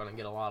Juju's not going to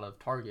get a lot of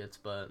targets.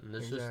 But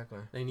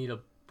they need to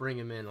bring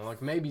him in,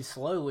 maybe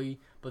slowly,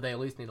 but they at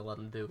least need to let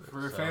him do it.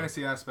 For a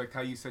fantasy aspect,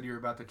 how you said you were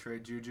about to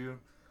trade Juju,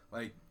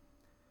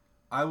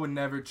 I would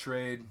never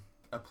trade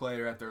a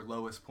player at their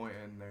lowest point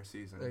in their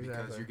season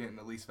because you're getting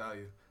the least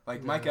value.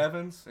 Mike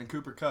Evans and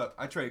Cooper Kupp.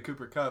 I traded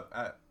Cooper Kupp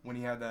when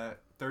he had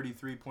that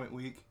 33-point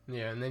week.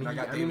 Yeah, and then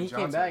he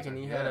came back and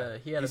he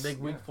had a big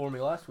week for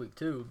me last week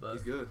too. But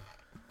he's good.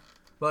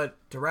 But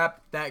to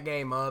wrap that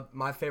game up,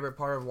 my favorite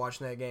part of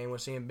watching that game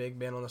was seeing Big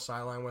Ben on the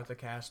sideline with the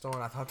cast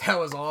on. I thought that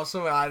was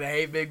awesome. I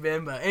hate Big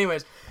Ben, but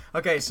anyways,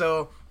 okay,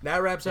 so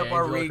that wraps up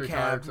our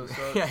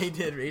recap. Yeah, he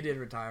did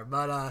retire,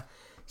 but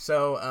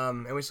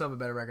and we still have a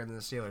better record than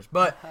the Steelers.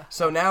 But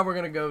so now we're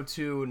gonna go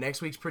to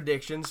next week's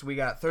predictions. We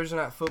got Thursday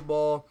Night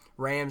Football,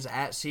 Rams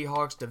at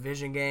Seahawks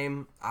division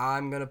game.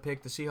 I'm gonna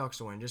pick the Seahawks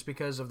to win just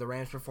because of the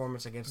Rams'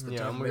 performance against the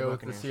I'm gonna go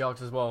with the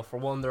Seahawks as well. For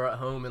one, they're at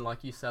home, and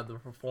like you said, the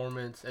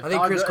performance. I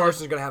think Chris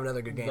Carson's gonna have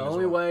another good game. The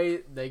only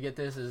way they get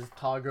this is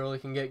Todd Gurley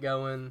can get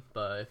going,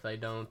 but if they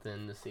don't,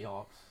 then the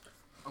Seahawks.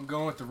 I'm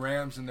going with the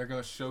Rams, and they're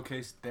gonna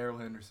showcase Darrell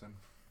Henderson.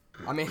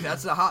 I mean,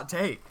 that's a hot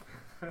take.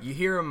 You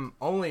hear him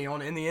only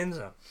in the end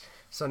zone.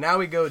 So now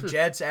we go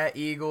Jets at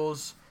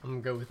Eagles. I'm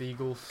going to go with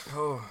Eagles.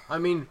 Oh. I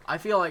mean, I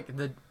feel like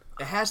it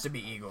has to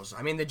be Eagles.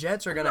 I mean, the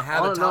Jets are going to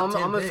have a top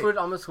 10 pick.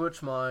 I'm going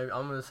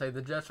to say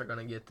the Jets are going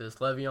to get this.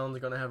 Le'Veon's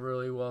going to have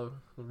a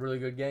really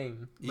good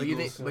game. But you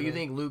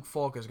think Luke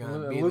Falk is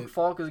going to be Luke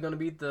Falk is going to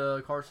beat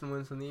the Carson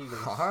Wentz and the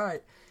Eagles. All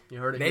right. You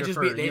heard it here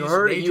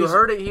first. You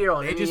heard it here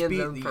on the end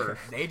zone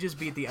first. They just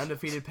beat the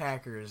undefeated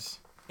Packers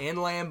in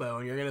Lambeau,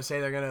 and you're gonna say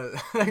they're gonna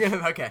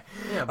okay.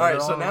 Yeah, all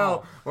right, so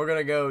now we're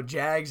gonna go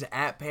Jags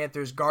at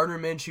Panthers. Gardner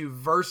Minshew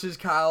versus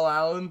Kyle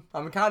Allen.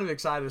 I'm kind of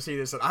excited to see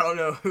this. I don't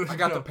know who's. I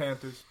got the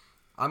Panthers.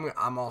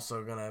 I'm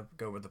also gonna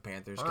go with the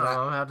Panthers. I'm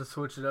gonna have to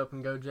switch it up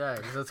and go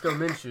Jags. Let's go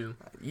Minshew.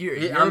 You're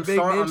a big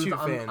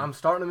Minshew fan. I'm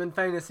starting him in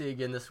fantasy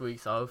again this week,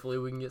 so hopefully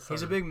we can get some.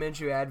 He's a big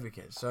Minshew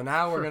advocate. So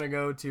now we're gonna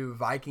go to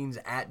Vikings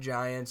at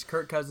Giants.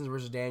 Kirk Cousins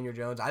versus Daniel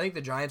Jones. I think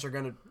the Giants are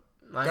gonna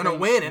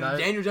win, and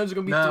Daniel Jones is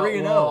going to be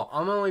 3-0.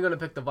 I'm only going to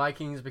pick the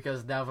Vikings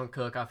because Dalvin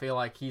Cook, I feel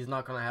like he's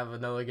not going to have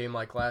another game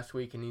like last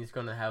week, and he's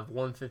going to have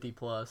 150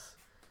 plus.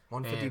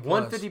 150 And plus.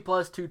 150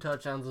 plus 2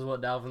 touchdowns is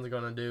what Dalvin's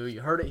going to do.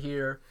 You heard it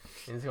here,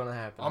 and it's going to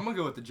happen. I'm gonna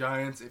go with the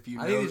Giants. If you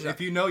I know, think if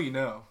you know, you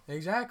know.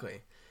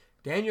 Exactly.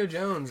 Daniel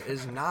Jones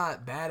is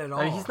not bad at all.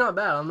 I mean, he's not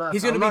bad.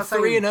 He's going to be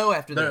 3-0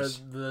 after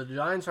this. The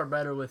Giants are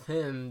better with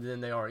him than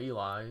they are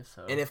Eli.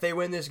 So. And if they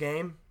win this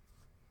game,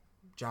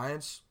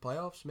 Giants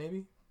playoffs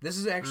maybe. This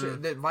is actually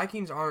the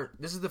Vikings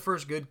aren't. This is the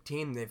first good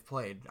team they've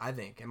played. I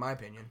think, in my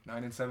opinion.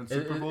 9-7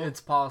 Super Bowl. It's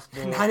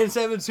possible.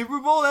 9-7 Super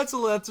Bowl. That's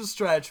a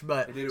stretch,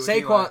 but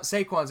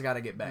Saquon's got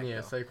to get back.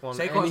 Yeah, though. Saquon's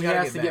Saquon's he gotta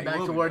has to get back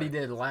to what he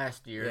back. did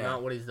last year, Yeah.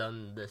 not what he's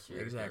done this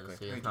year. Exactly.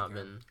 He has not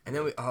been. And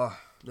then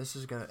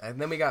and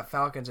then we got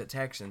Falcons at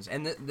Texans.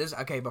 And this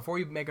okay. Before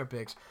we make our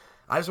picks,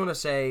 I just want to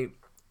say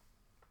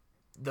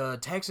the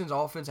Texans'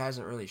 offense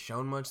hasn't really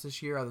shown much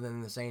this year, other than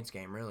the Saints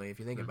game. Really, if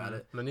you think about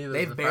it, But neither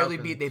they is the barely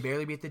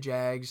Falcons. beat the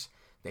Jags.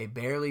 They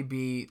barely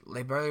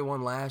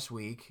won last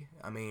week.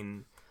 I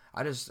mean,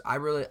 I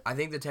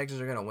think the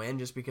Texans are gonna win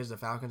just because the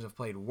Falcons have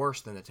played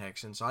worse than the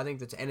Texans. So I think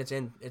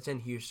it's in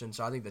Houston.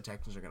 So I think the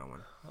Texans are gonna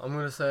win. I'm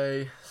gonna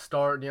say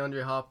start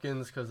DeAndre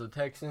Hopkins because the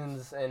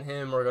Texans and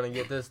him are gonna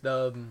get this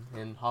dub,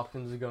 and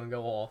Hopkins is gonna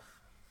go off.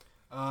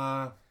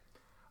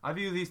 I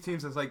view these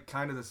teams as like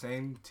kind of the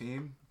same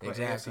team, but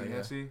Exactly, AFC and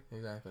yeah. NFC.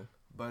 Exactly.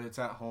 But it's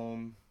at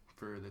home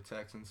for the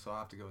Texans, so I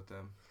have to go with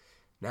them.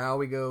 Now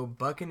we go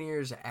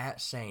Buccaneers at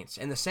Saints,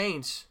 and the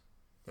Saints,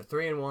 they're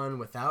 3-1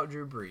 without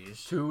Drew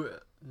Brees.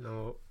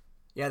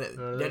 Yeah,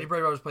 Teddy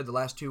Bridgewater's played the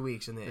last 2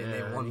 weeks, and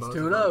they won both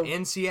of them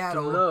in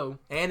Seattle 2-0.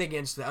 and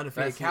against the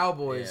undefeated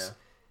Cowboys.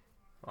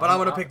 Yeah. But I'm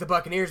gonna pick the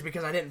Buccaneers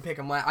because I didn't pick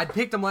them I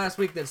picked them last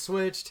week, then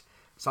switched.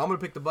 So I'm gonna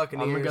pick the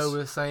Buccaneers. I'm gonna go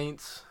with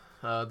Saints.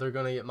 They're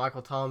gonna get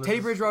Michael Thomas.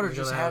 Teddy Bridgewater He's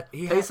just gonna had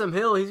Taysom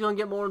Hill. He's gonna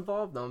get more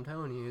involved, though. I'm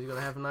telling you, he's gonna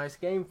have a nice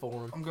game for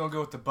him. I'm gonna go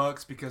with the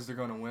Bucks because they're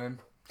gonna win.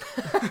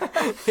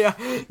 yeah,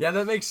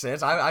 that makes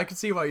sense. I can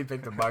see why you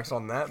picked the Bucks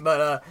on that.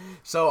 But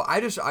so I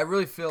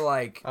really feel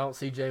like I don't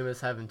see Jameis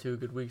having 2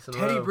 good weeks in a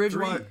Teddy row.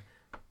 Bridgewater.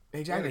 He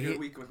Exactly. had a good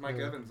week with Mike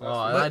Evans Oh,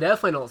 last week. I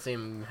definitely don't see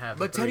him having.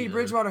 But 3 Teddy though.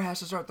 Bridgewater has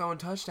to start throwing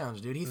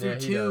touchdowns, dude. He threw Yeah,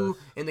 he 2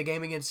 does. in the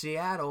game against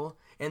Seattle,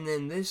 and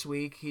then this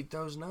week he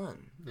throws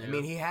none. Yeah. I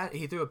mean,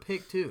 he threw a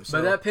pick too. So.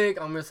 But that pick,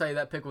 I'm gonna say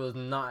that pick was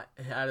not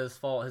at his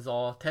fault. His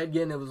all. Ted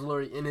Ginn, it was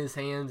literally in his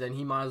hands, and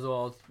he might as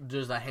well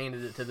just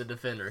handed it to the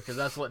defender because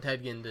that's what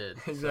Ted Ginn did.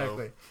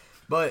 Exactly. So,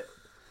 But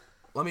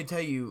let me tell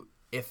you,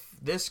 if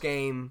this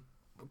game,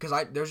 because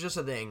there's just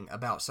a thing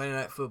about Sunday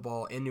Night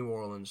Football in New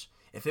Orleans.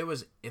 If it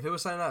was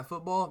Sunday Night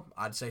Football,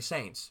 I'd say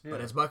Saints. But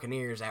it's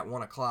Buccaneers at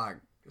 1:00,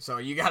 so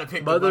you got to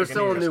pick. but the they're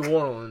still in Buccaneers. New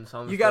Orleans.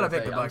 So You gotta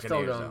pick the I'm still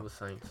Buccaneers, going though. with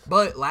Saints.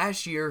 But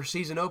last year,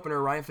 season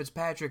opener, Ryan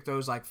Fitzpatrick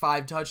throws like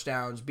 5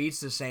 touchdowns, beats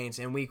the Saints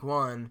in week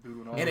 1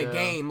 in a Yeah.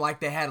 game like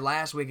they had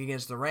last week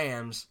against the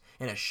Rams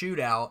in a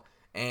shootout,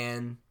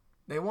 and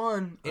they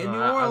won in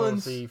New I don't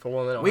Orleans. see, for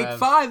one, they don't Week have,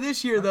 5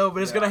 this year, though,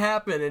 but it's Yeah. going to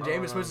happen, and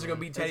Jameis know, Winston's going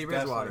to beat Teddy It's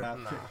definitely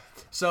Bridgewater. happening.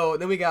 So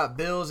then we got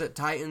Bills at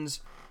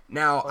Titans.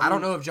 Now, I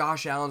don't know if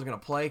Josh Allen's going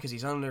to play because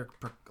he's under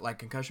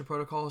concussion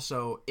protocol.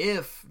 So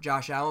if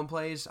Josh Allen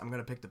plays, I'm going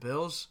to pick the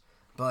Bills.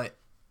 But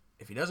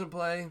if he doesn't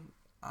play,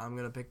 I'm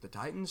going to pick the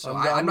Titans. So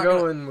I'm not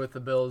going with the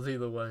Bills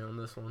either way on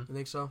this one. You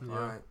think so? Yeah. All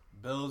right.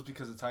 Bills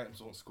because the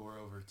Titans won't score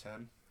over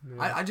 10.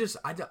 I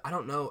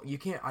don't know. You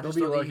can't. I They'll just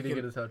be don't think lucky you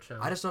to can. get a touchdown.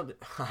 I just don't.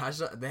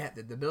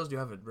 The Bills do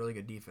have a really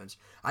good defense.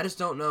 I just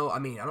don't know. I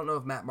mean, I don't know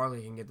if Matt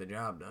Barkley can get the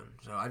job done.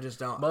 So I just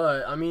don't.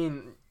 But I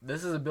mean,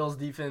 this is a Bills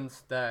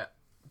defense that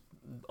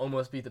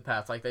almost beat the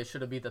Pats. Like they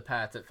should have beat the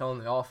Pats. It fell in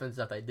the offense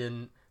that they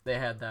didn't. They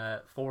had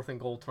that 4th and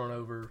goal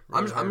turnover.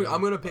 I'm really hurt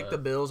gonna them, pick but- the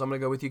Bills. I'm gonna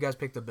go with you guys.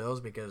 Pick the Bills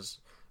because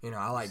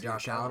I like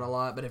Josh Allen a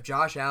lot. But if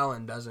Josh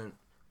Allen doesn't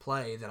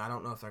play, then I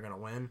don't know if they're gonna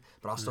win.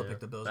 But I'll still Yeah. pick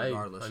the Bills Hey,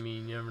 regardless. I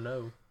mean, you never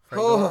know.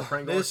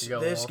 Frank Gore this could go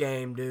this off.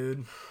 game,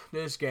 dude.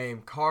 This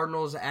game,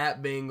 Cardinals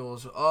at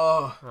Bengals.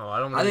 Oh,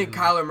 I think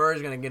Kyler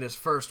Murray's gonna get his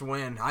first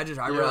win. I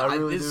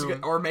really do.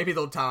 or maybe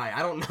they'll tie. I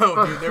don't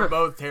know, dude. They're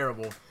both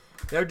terrible.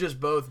 They're just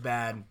both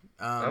bad.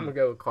 I'm gonna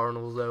go with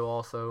Cardinals though.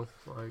 Also,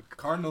 like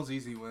Cardinals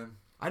easy win.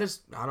 I don't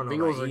know.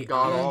 Bengals about are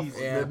god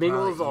awful. Yeah, The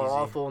Bengals probably are easy.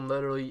 awful in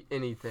literally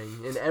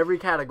anything. In every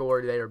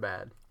category, they are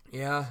bad.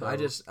 Yeah,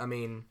 So- I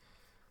mean,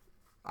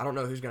 I don't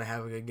know who's gonna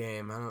have a good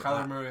game.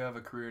 Kyler Murray have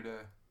a career day.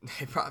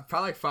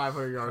 Probably like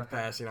 500 yards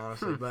passing,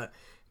 honestly. But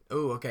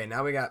okay.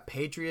 Now we got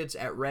Patriots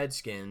at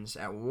Redskins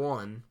at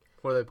 1.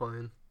 What are they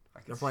playing?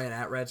 They're playing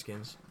at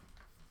Redskins.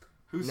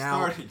 Who's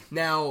Now, starting?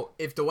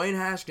 if Dwayne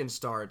Haskins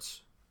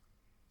starts,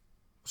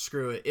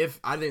 screw it.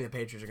 I think the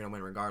Patriots are going to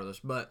win regardless,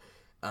 but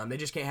they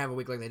just can't have a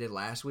week like they did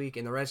last week.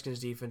 And the Redskins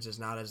defense is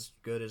not as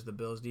good as the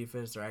Bills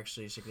defense. They're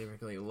actually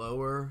significantly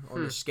lower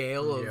on the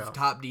scale of Yeah.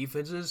 top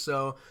defenses.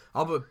 So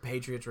I'll put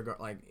Patriots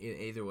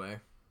either way.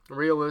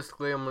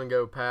 Realistically, I'm gonna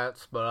go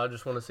Pats, but I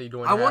just want to see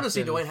Dwayne. I want to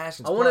see Dwayne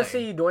Haskins. I want to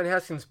play. see Dwayne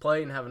Haskins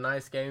play and have a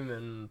nice game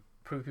and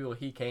prove people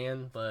he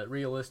can. But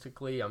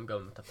realistically, I'm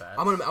going with the Pats.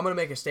 I'm gonna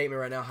make a statement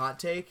right now. Hot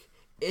take: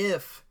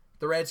 if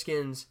the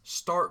Redskins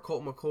start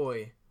Colt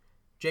McCoy,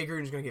 Jay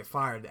Gruden's gonna get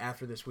fired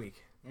after this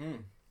week.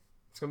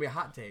 It's gonna be a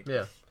hot take.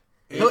 Yeah.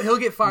 He'll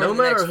get fired. No in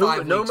the matter next who, 5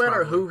 weeks, no matter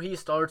probably. who he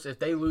starts, if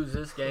they lose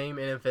this game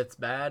and if it's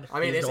bad, I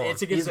mean, he's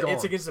it's against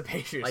the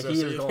Patriots. Like,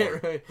 he is gone.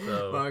 Really,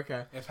 So. well,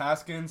 okay. If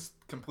Haskins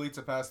completes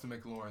a pass to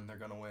McLaurin, they're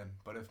gonna win.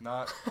 But if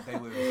not, they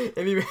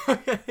lose.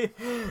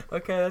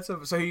 Okay, so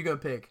who you gonna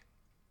pick?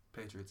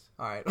 Patriots.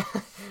 All right,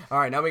 all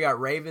right. Now we got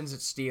Ravens at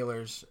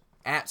Steelers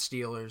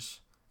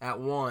at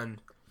 1.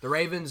 The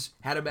Ravens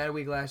had a bad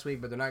week last week,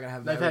 but they're not gonna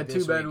have. They've had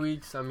 2 bad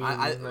weeks. I mean,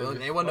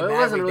 it wasn't a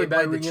bad week. really They bad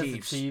played week the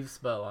against the Chiefs,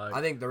 but like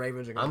I think the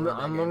Ravens are gonna.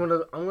 I'm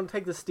gonna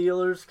take the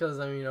Steelers because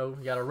you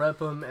gotta rep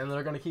them, and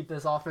they're gonna keep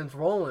this offense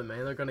rolling,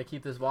 man. They're gonna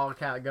keep this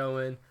Wildcat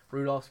going.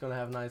 Rudolph's gonna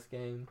have a nice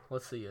game.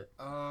 Let's see it.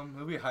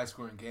 It'll be a high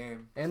scoring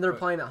game. And they're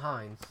playing at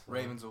Heinz.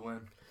 Ravens will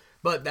win.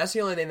 But that's the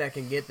only thing that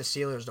can get the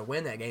Steelers to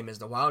win that game is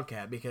the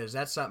Wildcat because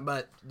that's something.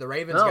 But the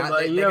Ravens they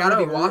got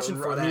to be watching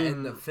for that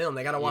in the film.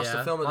 They got to watch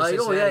the film of the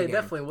Cincinnati game. They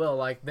definitely will.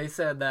 Like they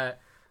said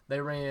that they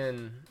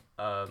ran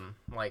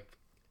like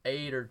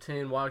 8 or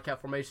 10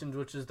 Wildcat formations,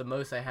 which is the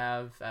most they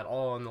have at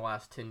all in the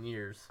last 10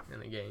 years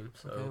in a game.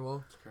 So okay,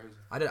 well, it's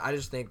crazy. I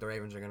just think the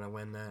Ravens are going to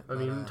win that. I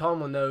mean,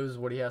 Tomlin knows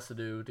what he has to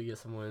do to get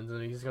some wins,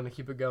 and he's going to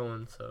keep it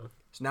going. So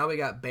now we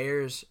got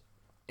Bears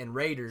and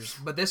Raiders,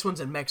 but this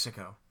one's in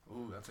Mexico.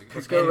 Ooh, that's a good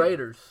let's game. go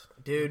Raiders,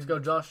 dude. Let's go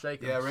Josh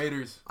Jacobs. Yeah,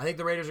 Raiders. I think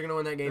the Raiders are going to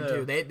win that game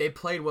too. They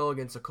played well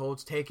against the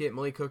Colts. Take it,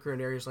 Malik Hooker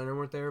and Darius Leonard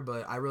weren't there,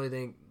 but I really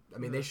think. I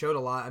mean, they showed a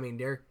lot. I mean,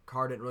 Derek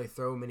Carr didn't really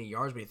throw many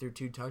yards, but he threw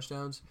 2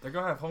 touchdowns. They're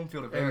going to have home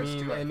field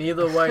advantage, too. And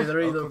either way,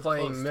 they're either Close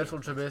playing Mitchell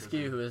to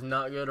Trubisky, who is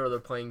not good, or they're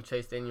playing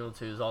Chase Daniels,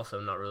 who is also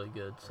not really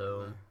good.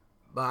 So,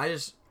 but I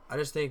just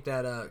think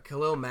that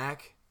Khalil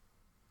Mack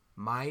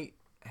might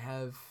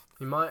have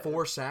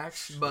 4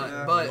 sacks,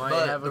 but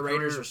the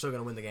Raiders are still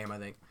going to win the game, I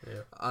think.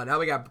 Yeah. Now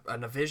we got a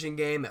division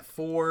game at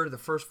 4, the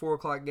first 4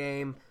 o'clock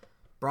game.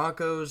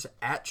 Broncos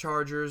at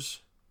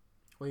Chargers.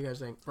 What do you guys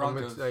think?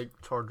 Broncos. I'm gonna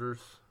take Chargers.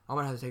 I'm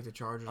gonna have to take the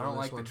Chargers. I don't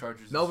like one. the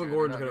Chargers. Melvin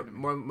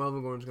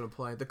Gordon's gonna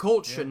play. The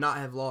Colts should not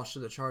have lost to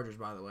the Chargers.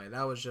 By the way,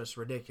 that was just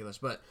ridiculous.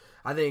 But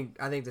I think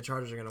the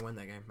Chargers are gonna win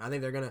that game. I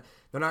think they're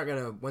not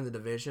gonna win the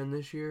division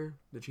this year.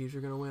 The Chiefs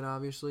are gonna win,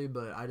 obviously,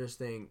 but I just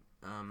think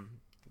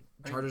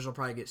Chargers will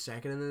probably get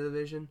second in the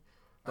division.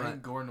 I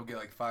think Gordon will get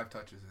like 5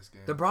 touches this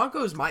game. The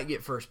Broncos might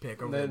get first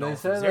pick over the Dolphins.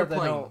 Said they're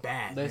playing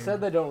bad. They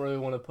said they don't really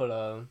want to put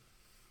a.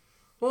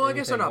 Well, I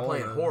guess they're not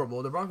playing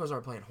horrible. The Broncos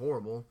aren't playing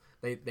horrible.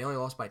 They only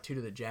lost by 2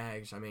 to the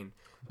Jags. I mean,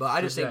 but I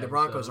just think the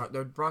Broncos are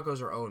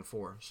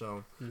 0-4,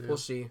 so we'll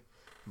see.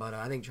 But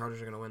I think Chargers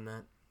are going to win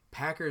that.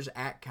 Packers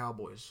at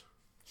Cowboys.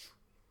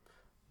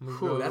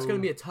 That's going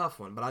to be a tough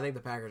one, but I think the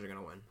Packers are going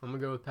to win. I'm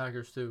going to go with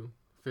Packers too.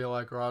 Feel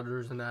like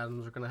Rodgers and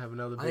Adams are going to have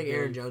another big game. I think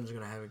Aaron Jones is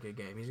going to have a good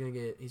game. He's going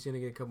to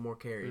get a couple more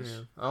carries. Yeah.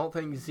 I don't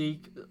think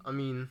Zeke, I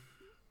mean,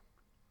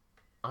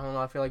 I don't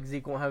know. I feel like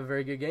Zeke won't have a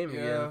very good game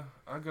again. Yeah,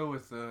 I'll go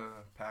with the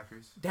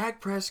Packers.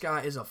 Dak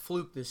Prescott is a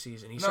fluke this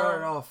season. He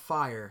started off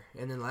fire,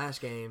 and then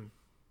last game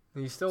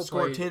he still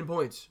scored played 10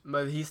 points.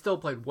 But he still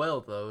played well,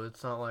 though.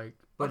 It's not like.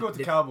 I'll go with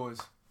the Cowboys.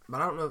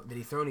 But I don't know. Did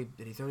he throw any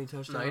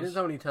touchdowns? No, he didn't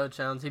throw any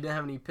touchdowns. He didn't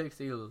have any picks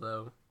either,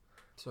 though.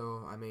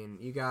 So I mean,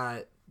 you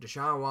got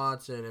Deshaun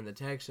Watson and the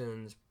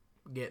Texans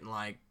getting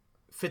like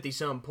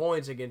 50-some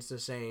points against the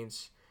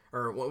Saints,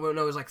 or no,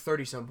 it was like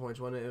 30-some points,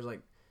 wasn't it?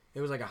 It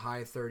was like a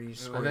high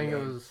 30s. I think it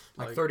was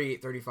like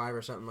 38, 35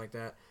 or something like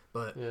that.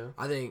 But yeah.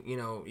 I think, you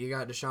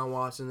got Deshaun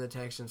Watson, the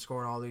Texans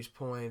scoring all these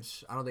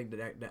points. I don't think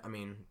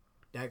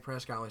Dak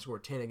Prescott only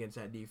scored 10 against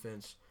that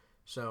defense.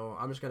 So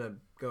I'm just going to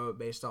go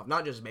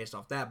not just based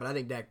off that, but I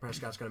think Dak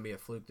Prescott's going to be a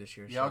fluke this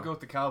year. Yeah, I'll go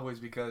with the Cowboys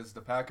because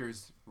the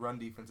Packers' run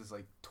defense is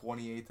like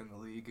 28th in the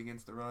league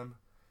against the run.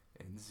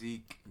 And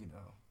Zeke,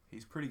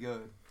 he's pretty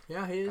good.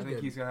 Yeah, he is I think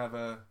good. he's going to have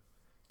a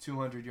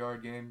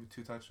 200-yard game with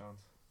 2 touchdowns.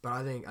 But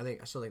I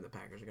still think the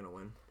Packers are going to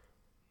win.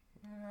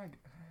 Yeah,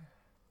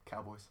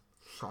 Cowboys.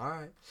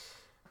 All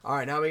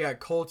right. Now we got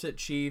Colts at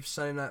Chiefs,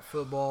 Sunday Night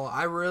Football.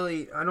 I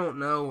don't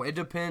know. It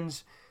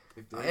depends.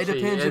 It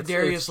depends if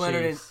Darius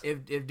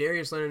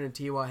Leonard and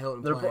T.Y.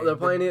 Hilton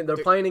play. They're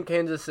playing in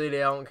Kansas City.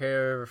 I don't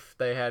care if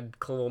they had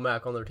Khalil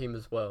Mack on their team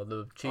as well.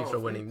 The Chiefs are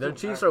winning. The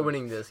Chiefs are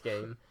winning this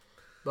game.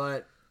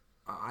 But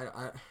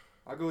I'll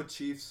go with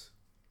Chiefs.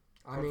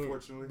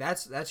 Unfortunately,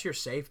 that's your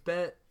safe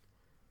bet.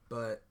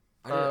 But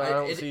I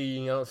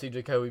don't see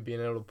Jacoby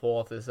being able to pull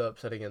off this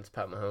upset against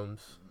Pat Mahomes.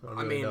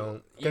 I really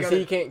don't, because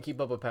he can't keep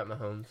up with Pat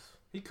Mahomes.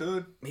 He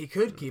could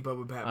keep up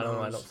with Pat Mahomes.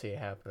 I don't see it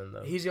happening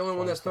though. He's the only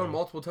one that's thrown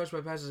multiple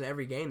touchdown passes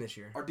every game this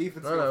year. Our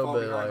defense is gonna fall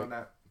behind on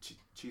that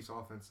Chiefs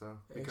offense though.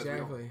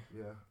 Exactly.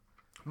 Yeah.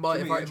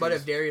 But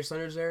if Darius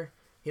Leonard's there,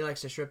 he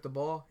likes to strip the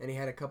ball, and he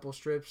had a couple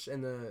strips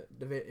in the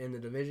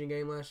division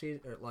game last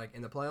season, or like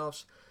in the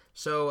playoffs.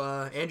 So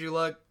Andrew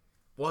Luck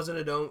wasn't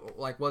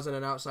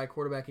an outside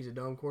quarterback. He's a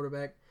dome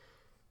quarterback.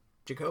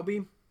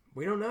 Jacoby,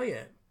 we don't know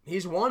yet.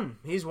 He's won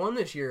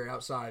this year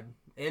outside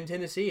in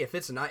Tennessee. If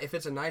it's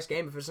a nice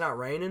game, if it's not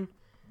raining,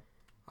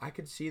 I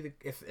could see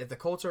if the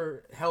Colts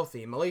are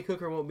healthy, Malik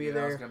Hooker won't be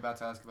there. I was about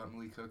to ask about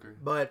Malik Hooker.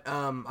 But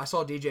I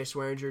saw DJ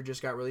Swearinger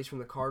just got released from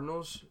the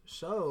Cardinals,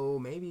 so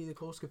maybe the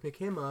Colts could pick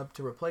him up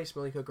to replace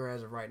Malik Hooker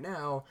as of right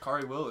now.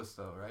 Khari Willis,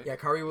 though, right? Yeah,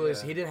 Khari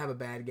Willis. Yeah. He didn't have a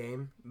bad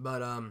game,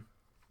 but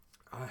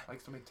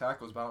likes to make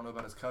tackles, but I don't know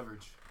about his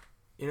coverage.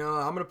 You know,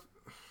 I'm gonna.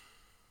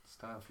 It's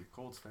tough. You're a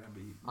Colts fan,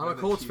 but I'm a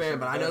Colts fan,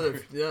 but I know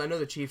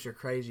the Chiefs are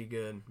crazy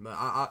good. But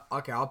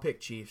I'll pick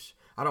Chiefs.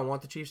 I don't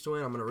want the Chiefs to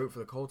win. I'm gonna root for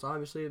the Colts,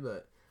 obviously,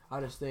 but I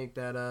just think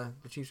that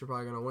the Chiefs are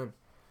probably gonna win.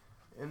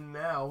 And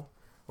now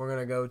we're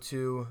gonna go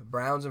to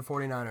Browns and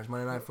 49ers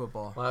Monday Night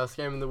Football. Last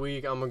game of the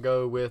week. I'm gonna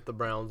go with the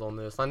Browns on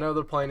this. I know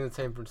they're playing in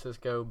San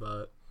Francisco,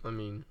 but I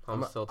mean, I'm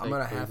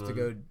gonna have to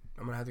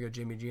go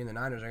Jimmy G, and the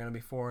Niners are gonna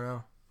be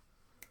 4-0.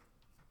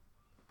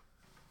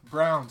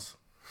 Browns.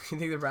 You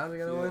think the Browns are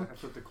gonna win? I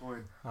flipped the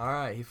coin. All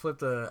right, he flipped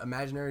the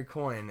imaginary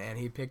coin and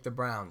he picked the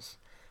Browns.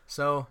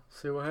 So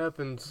see what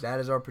happens. That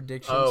is our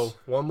predictions. Oh,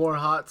 one more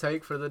hot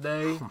take for the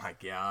day. Oh my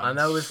god! I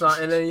know it's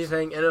not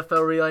anything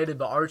NFL related,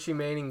 but Archie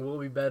Manning will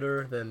be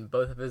better than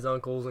both of his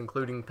uncles,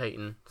 including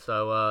Peyton.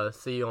 So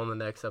see you on the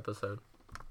next episode.